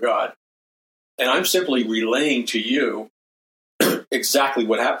the Word of God. And I'm simply relaying to you exactly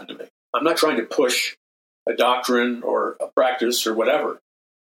what happened to me. I'm not trying to push a doctrine or a practice or whatever.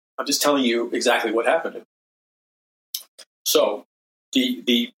 I'm just telling you exactly what happened to me. So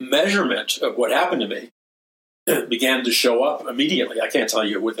the measurement of what happened to me began to show up immediately. I can't tell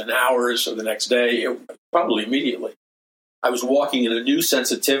you within hours or the next day, probably immediately. I was walking in a new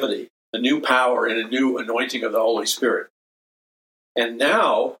sensitivity, a new power, and a new anointing of the Holy Spirit. And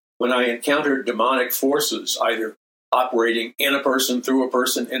now, when I encountered demonic forces, either operating in a person, through a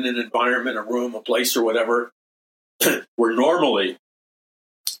person, in an environment, a room, a place, or whatever, where normally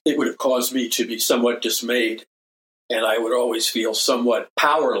it would have caused me to be somewhat dismayed, and I would always feel somewhat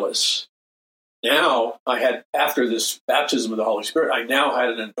powerless. Now, after this baptism of the Holy Spirit, I now had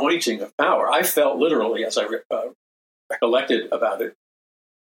an anointing of power. I felt literally, as I recollected about it,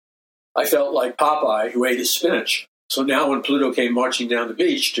 I felt like Popeye who ate his spinach. So now when Pluto came marching down the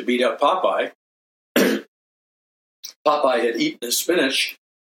beach to beat up Popeye, Popeye had eaten his spinach,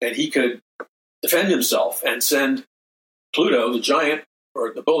 and he could defend himself and send Pluto, the giant,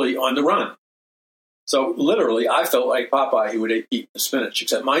 or the bully, on the run. So literally, I felt like Popeye who had eaten the spinach,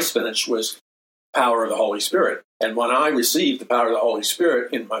 except my spinach was power of the Holy Spirit. And when I received the power of the Holy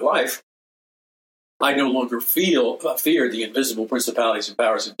Spirit in my life, I no longer feared the invisible principalities and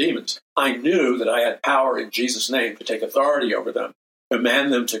powers and demons. I knew that I had power in Jesus' name to take authority over them,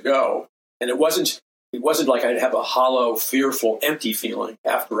 command them to go. And it wasn't like I'd have a hollow, fearful, empty feeling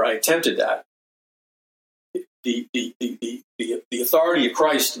after I attempted that. The authority of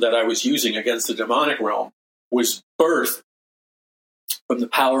Christ that I was using against the demonic realm was birthed from the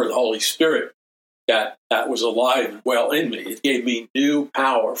power of the Holy Spirit that was alive and well in me. It gave me new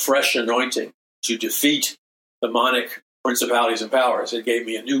power, fresh anointing to defeat demonic principalities and powers. It gave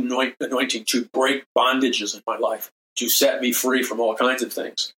me a new anointing to break bondages in my life, to set me free from all kinds of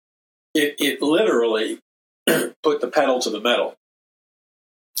things. It literally put the pedal to the metal.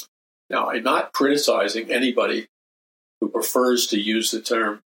 Now, I'm not criticizing anybody who prefers to use the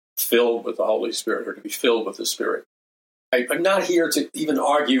term filled with the Holy Spirit or to be filled with the Spirit. I'm not here to even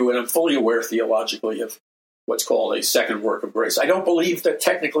argue, and I'm fully aware theologically of what's called a second work of grace. I don't believe that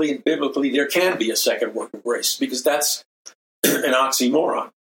technically and biblically there can be a second work of grace, because that's an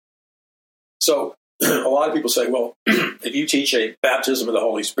oxymoron. So a lot of people say, well, if you teach a baptism of the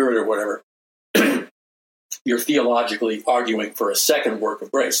Holy Spirit or whatever, you're theologically arguing for a second work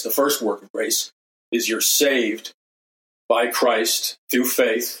of grace. The first work of grace is you're saved by Christ through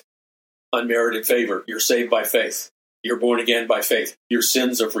faith, unmerited favor. You're saved by faith. You're born again by faith. Your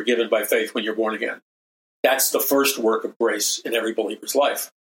sins are forgiven by faith when you're born again. That's the first work of grace in every believer's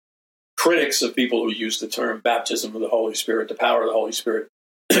life. Critics of people who use the term baptism of the Holy Spirit, the power of the Holy Spirit,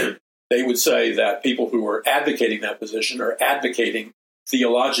 they would say that people who are advocating that position are advocating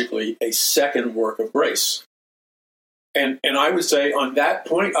theologically a second work of grace. And I would say on that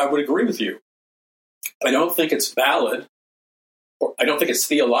point, I would agree with you. I don't think it's valid, or I don't think it's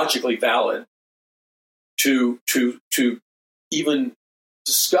theologically valid to even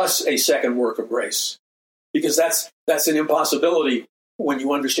discuss a second work of grace, because that's an impossibility when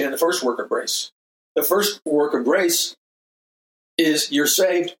you understand the first work of grace. The first work of grace is you're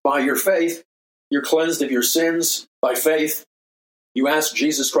saved by your faith. You're cleansed of your sins by faith. You ask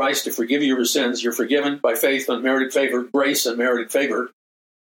Jesus Christ to forgive you your sins. You're forgiven by faith, unmerited favor, grace, unmerited favor.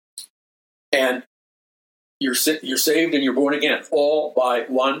 And you're saved and you're born again, all by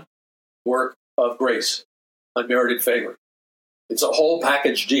one work of grace, unmerited favor. It's a whole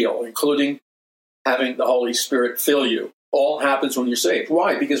package deal, including having the Holy Spirit fill you. All happens when you're saved.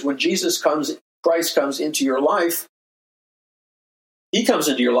 Why? Because when Christ comes into your life, he comes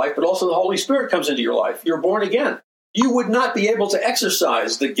into your life, but also the Holy Spirit comes into your life. You're born again. You would not be able to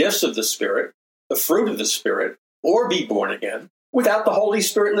exercise the gifts of the Spirit, the fruit of the Spirit, or be born again without the Holy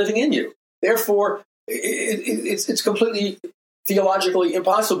Spirit living in you. Therefore, it's completely theologically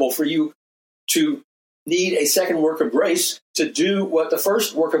impossible for you to need a second work of grace to do what the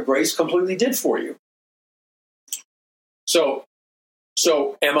first work of grace completely did for you. So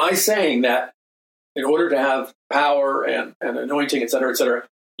am I saying that in order to have power and anointing, et cetera,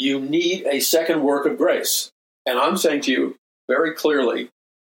 you need a second work of grace? And I'm saying to you very clearly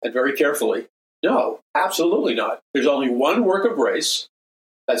and very carefully, no, absolutely not. There's only one work of grace.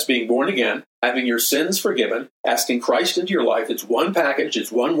 That's being born again, having your sins forgiven, asking Christ into your life. It's one package.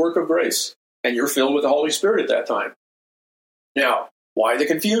 It's one work of grace. And you're filled with the Holy Spirit at that time. Now, why the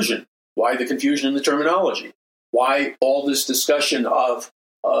confusion? Why the confusion in the terminology? Why all this discussion of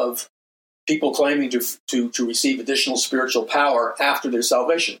people claiming to receive additional spiritual power after their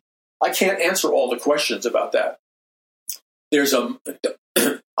salvation? I can't answer all the questions about that.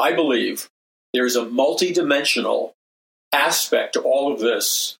 I believe there's a multidimensional aspect to all of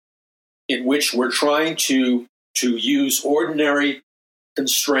this in which we're trying to use ordinary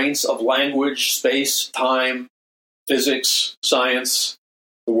constraints of language, space, time, physics, science,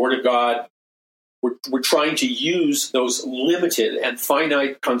 the Word of God. We're trying to use those limited and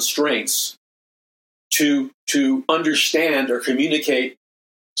finite constraints to understand or communicate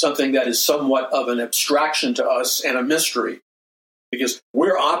something that is somewhat of an abstraction to us and a mystery, because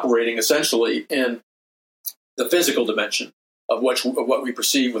we're operating essentially in the physical dimension of what we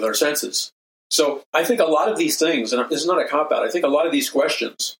perceive with our senses. So I think a lot of these things, and this is not a cop-out, I think a lot of these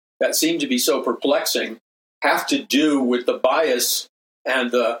questions that seem to be so perplexing have to do with the bias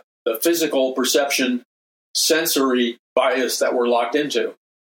and the physical perception, sensory bias that we're locked into.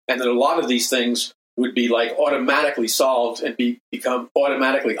 And that a lot of these things would be like automatically solved and become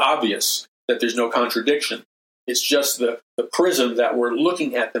automatically obvious, that there's no contradiction. It's just the prism that we're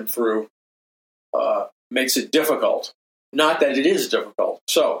looking at them through makes it difficult. Not that it is difficult.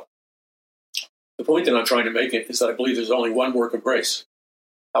 So, the point that I'm trying to make is that I believe there's only one work of grace.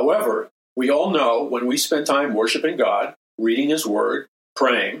 However, we all know when we spend time worshiping God, reading His Word,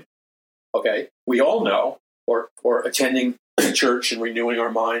 praying, okay, we all know, or attending church and renewing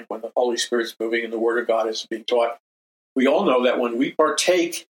our mind when the Holy Spirit's moving and the Word of God is being taught, we all know that when we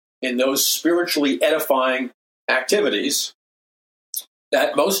partake in those spiritually edifying activities,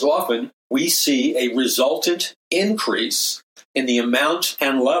 that most often we see a resultant increase in the amount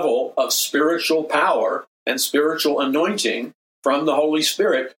and level of spiritual power and spiritual anointing from the Holy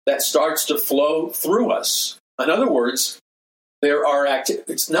Spirit that starts to flow through us. In other words,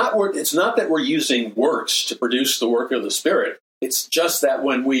 it's not that we're using works to produce the work of the Spirit. It's just that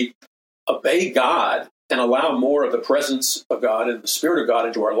when we obey God and allow more of the presence of God and the Spirit of God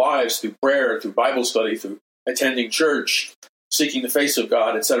into our lives through prayer, through Bible study, through attending church, seeking the face of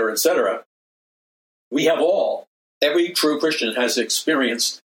God, etc., we have every true Christian has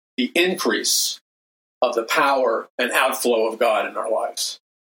experienced the increase of the power and outflow of God in our lives.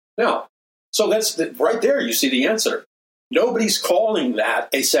 Now, so that's right there, you see the answer. Nobody's calling that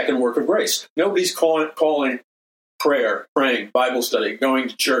a second work of grace. Nobody's calling prayer, praying, Bible study, going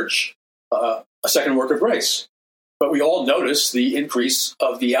to church, a second work of grace. But we all notice the increase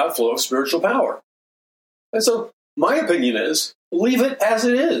of the outflow of spiritual power. And so my opinion is, leave it as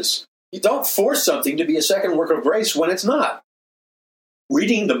it is. You don't force something to be a second work of grace when it's not.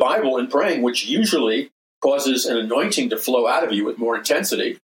 Reading the Bible and praying, which usually causes an anointing to flow out of you with more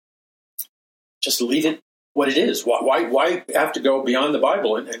intensity, just leave it what it is. Why have to go beyond the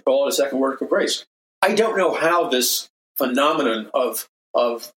Bible and call it a second work of grace? I don't know how this phenomenon of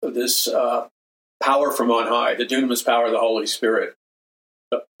this power from on high, the dunamis power of the Holy Spirit,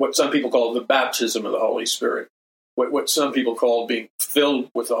 what some people call the baptism of the Holy Spirit, what some people call being filled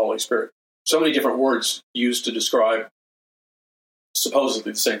with the Holy Spirit. So many different words used to describe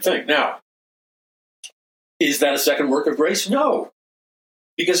supposedly the same thing. Now, is that a second work of grace? No,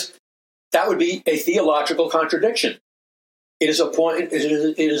 because that would be a theological contradiction.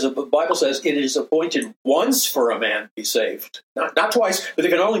 The Bible says it is appointed once for a man to be saved. Not twice, but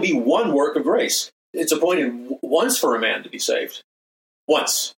there can only be one work of grace. It's appointed once for a man to be saved.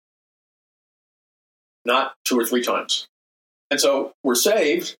 Once. Not 2 or 3 times. And so we're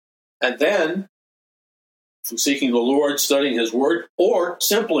saved, and then through seeking the Lord, studying His Word, or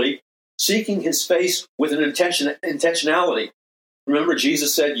simply seeking His face with an intentionality. Remember,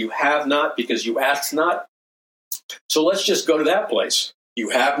 Jesus said, "You have not because you ask not." So let's just go to that place. You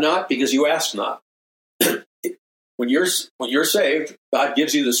have not because you ask not. When you're saved, God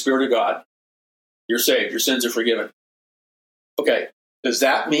gives you the Spirit of God. You're saved. Your sins are forgiven. Okay. Does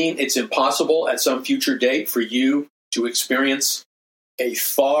that mean it's impossible at some future date for you to experience a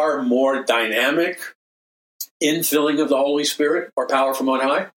far more dynamic infilling of the Holy Spirit or power from on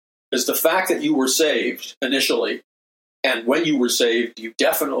high? Because the fact that you were saved initially, and when you were saved, you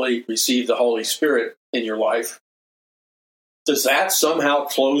definitely received the Holy Spirit in your life, does that somehow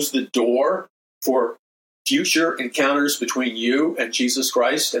close the door for future encounters between you and Jesus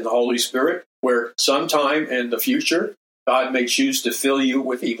Christ and the Holy Spirit, where sometime in the future, God may choose to fill you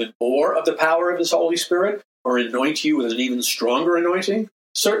with even more of the power of His Holy Spirit or anoint you with an even stronger anointing?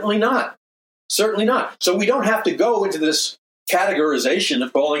 Certainly not. Certainly not. So we don't have to go into this categorization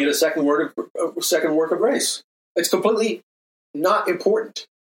of calling it a second work of grace. It's completely not important.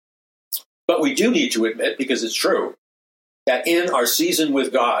 But we do need to admit, because it's true, that in our season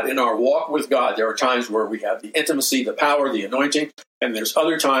with God, in our walk with God, there are times where we have the intimacy, the power, the anointing, and there's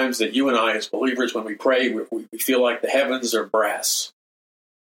other times that you and I, as believers, when we pray, we feel like the heavens are brass.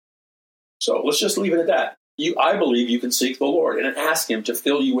 So let's just leave it at that. I believe you can seek the Lord and ask Him to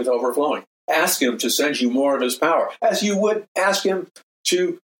fill you with overflowing. Ask Him to send you more of His power, as you would ask Him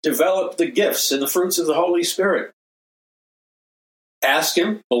to develop the gifts and the fruits of the Holy Spirit. Ask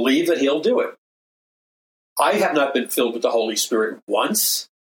Him, believe that He'll do it. I have not been filled with the Holy Spirit once.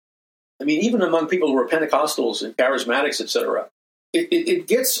 I mean, even among people who are Pentecostals and charismatics, etc., it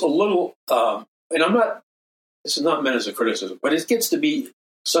gets a little, and this is not meant as a criticism, but it gets to be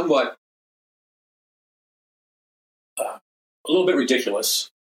somewhat, a little bit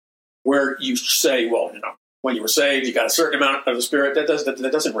ridiculous, where you say, well, when you were saved, you got a certain amount of the Spirit.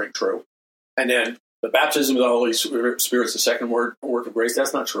 That doesn't ring true. And then the baptism of the Holy Spirit is the second work of grace.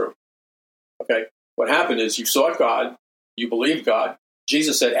 That's not true. Okay? What happened is you sought God, you believed God.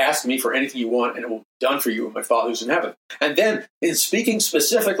 Jesus said, ask me for anything you want, and it will be done for you in my Father who's in heaven. And then, in speaking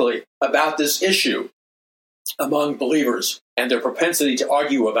specifically about this issue among believers and their propensity to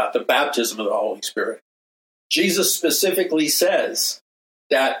argue about the baptism of the Holy Spirit, Jesus specifically says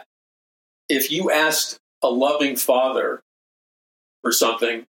that if you asked a loving father for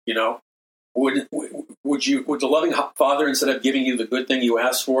something, would the loving father, instead of giving you the good thing you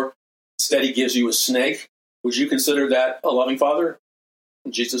asked for, instead he gives you a snake? Would you consider that a loving father?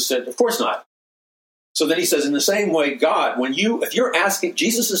 And Jesus said, of course not. So then he says, in the same way, God, if you're asking,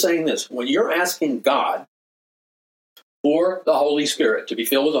 Jesus is saying this, when you're asking God for the Holy Spirit, to be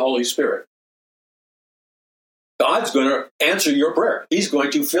filled with the Holy Spirit, God's going to answer your prayer. He's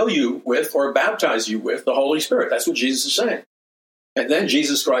going to fill you with or baptize you with the Holy Spirit. That's what Jesus is saying. And then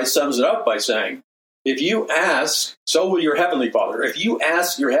Jesus Christ sums it up by saying, if you ask, so will your Heavenly Father. If you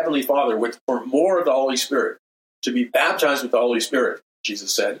ask your Heavenly Father for more of the Holy Spirit, to be baptized with the Holy Spirit,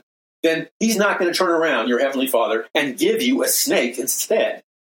 Jesus said, then he's not going to turn around, your Heavenly Father, and give you a snake instead,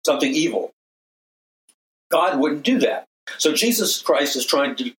 something evil. God wouldn't do that. So Jesus Christ is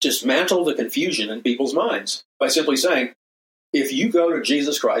trying to dismantle the confusion in people's minds by simply saying, if you go to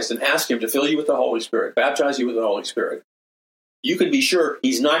Jesus Christ and ask him to fill you with the Holy Spirit, baptize you with the Holy Spirit, you can be sure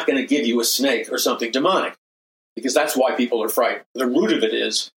he's not going to give you a snake or something demonic, because that's why people are frightened. The root of it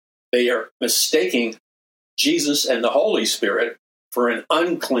is they are mistaking Jesus and the Holy Spirit for an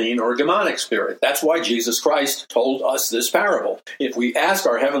unclean or demonic spirit. That's why Jesus Christ told us this parable. If we ask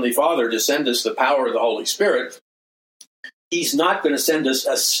our Heavenly Father to send us the power of the Holy Spirit, he's not going to send us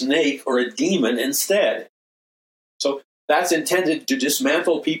a snake or a demon instead. So that's intended to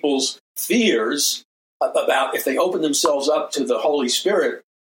dismantle people's fears about if they open themselves up to the Holy Spirit,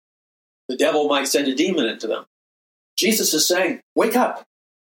 the devil might send a demon into them. Jesus is saying, wake up.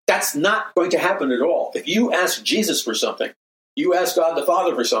 That's not going to happen at all. If you ask Jesus for something, you ask God the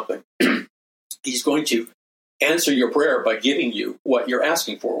Father for something, he's going to answer your prayer by giving you what you're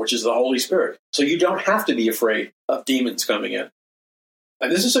asking for, which is the Holy Spirit. So you don't have to be afraid of demons coming in.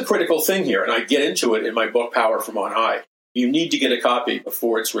 And this is a critical thing here, and I get into it in my book, Power from On High. You need to get a copy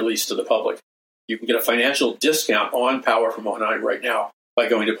before it's released to the public. You can get a financial discount on Power from On High right now by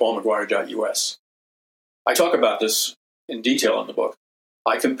going to paulmcguire.us. I talk about this in detail in the book.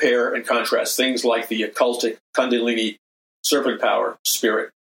 I compare and contrast things like the occultic Kundalini serpent power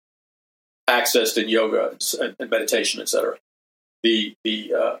spirit, accessed in yoga and meditation, etc. The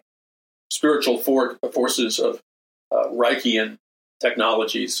spiritual forces of Reichian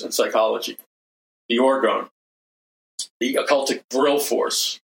technologies and psychology, the orgone, the occultic vril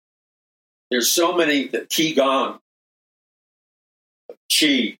force. There's so many, the qigong,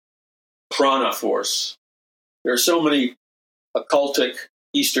 chi, prana force. There are so many occultic,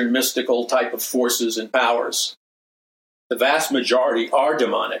 Eastern mystical type of forces and powers. The vast majority are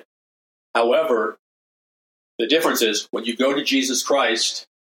demonic. However, the difference is when you go to Jesus Christ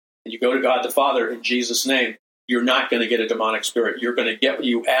and you go to God the Father in Jesus' name, you're not going to get a demonic spirit. You're going to get what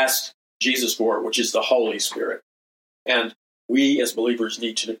you asked Jesus for, which is the Holy Spirit. And we as believers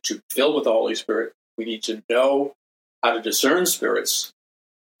need to fill with the Holy Spirit. We need to know how to discern spirits,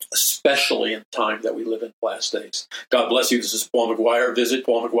 especially in the time that we live in last days. God bless you. This is Paul McGUIRE. Visit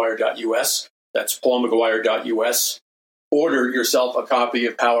paulmcguire.us. That's paulmcguire.us. Order yourself a copy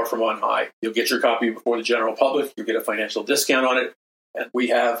of Power from On High. You'll get your copy before the general public. You'll get a financial discount on it. And we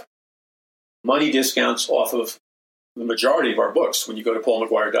have money discounts off of the majority of our books when you go to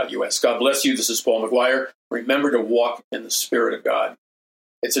paulmcguire.us. God bless you. This is Paul McGUIRE. Remember to walk in the Spirit of God.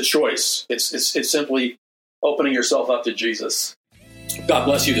 It's a choice. It's simply opening yourself up to Jesus. God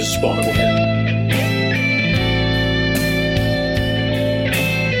bless you. This is Paul McGUIRE.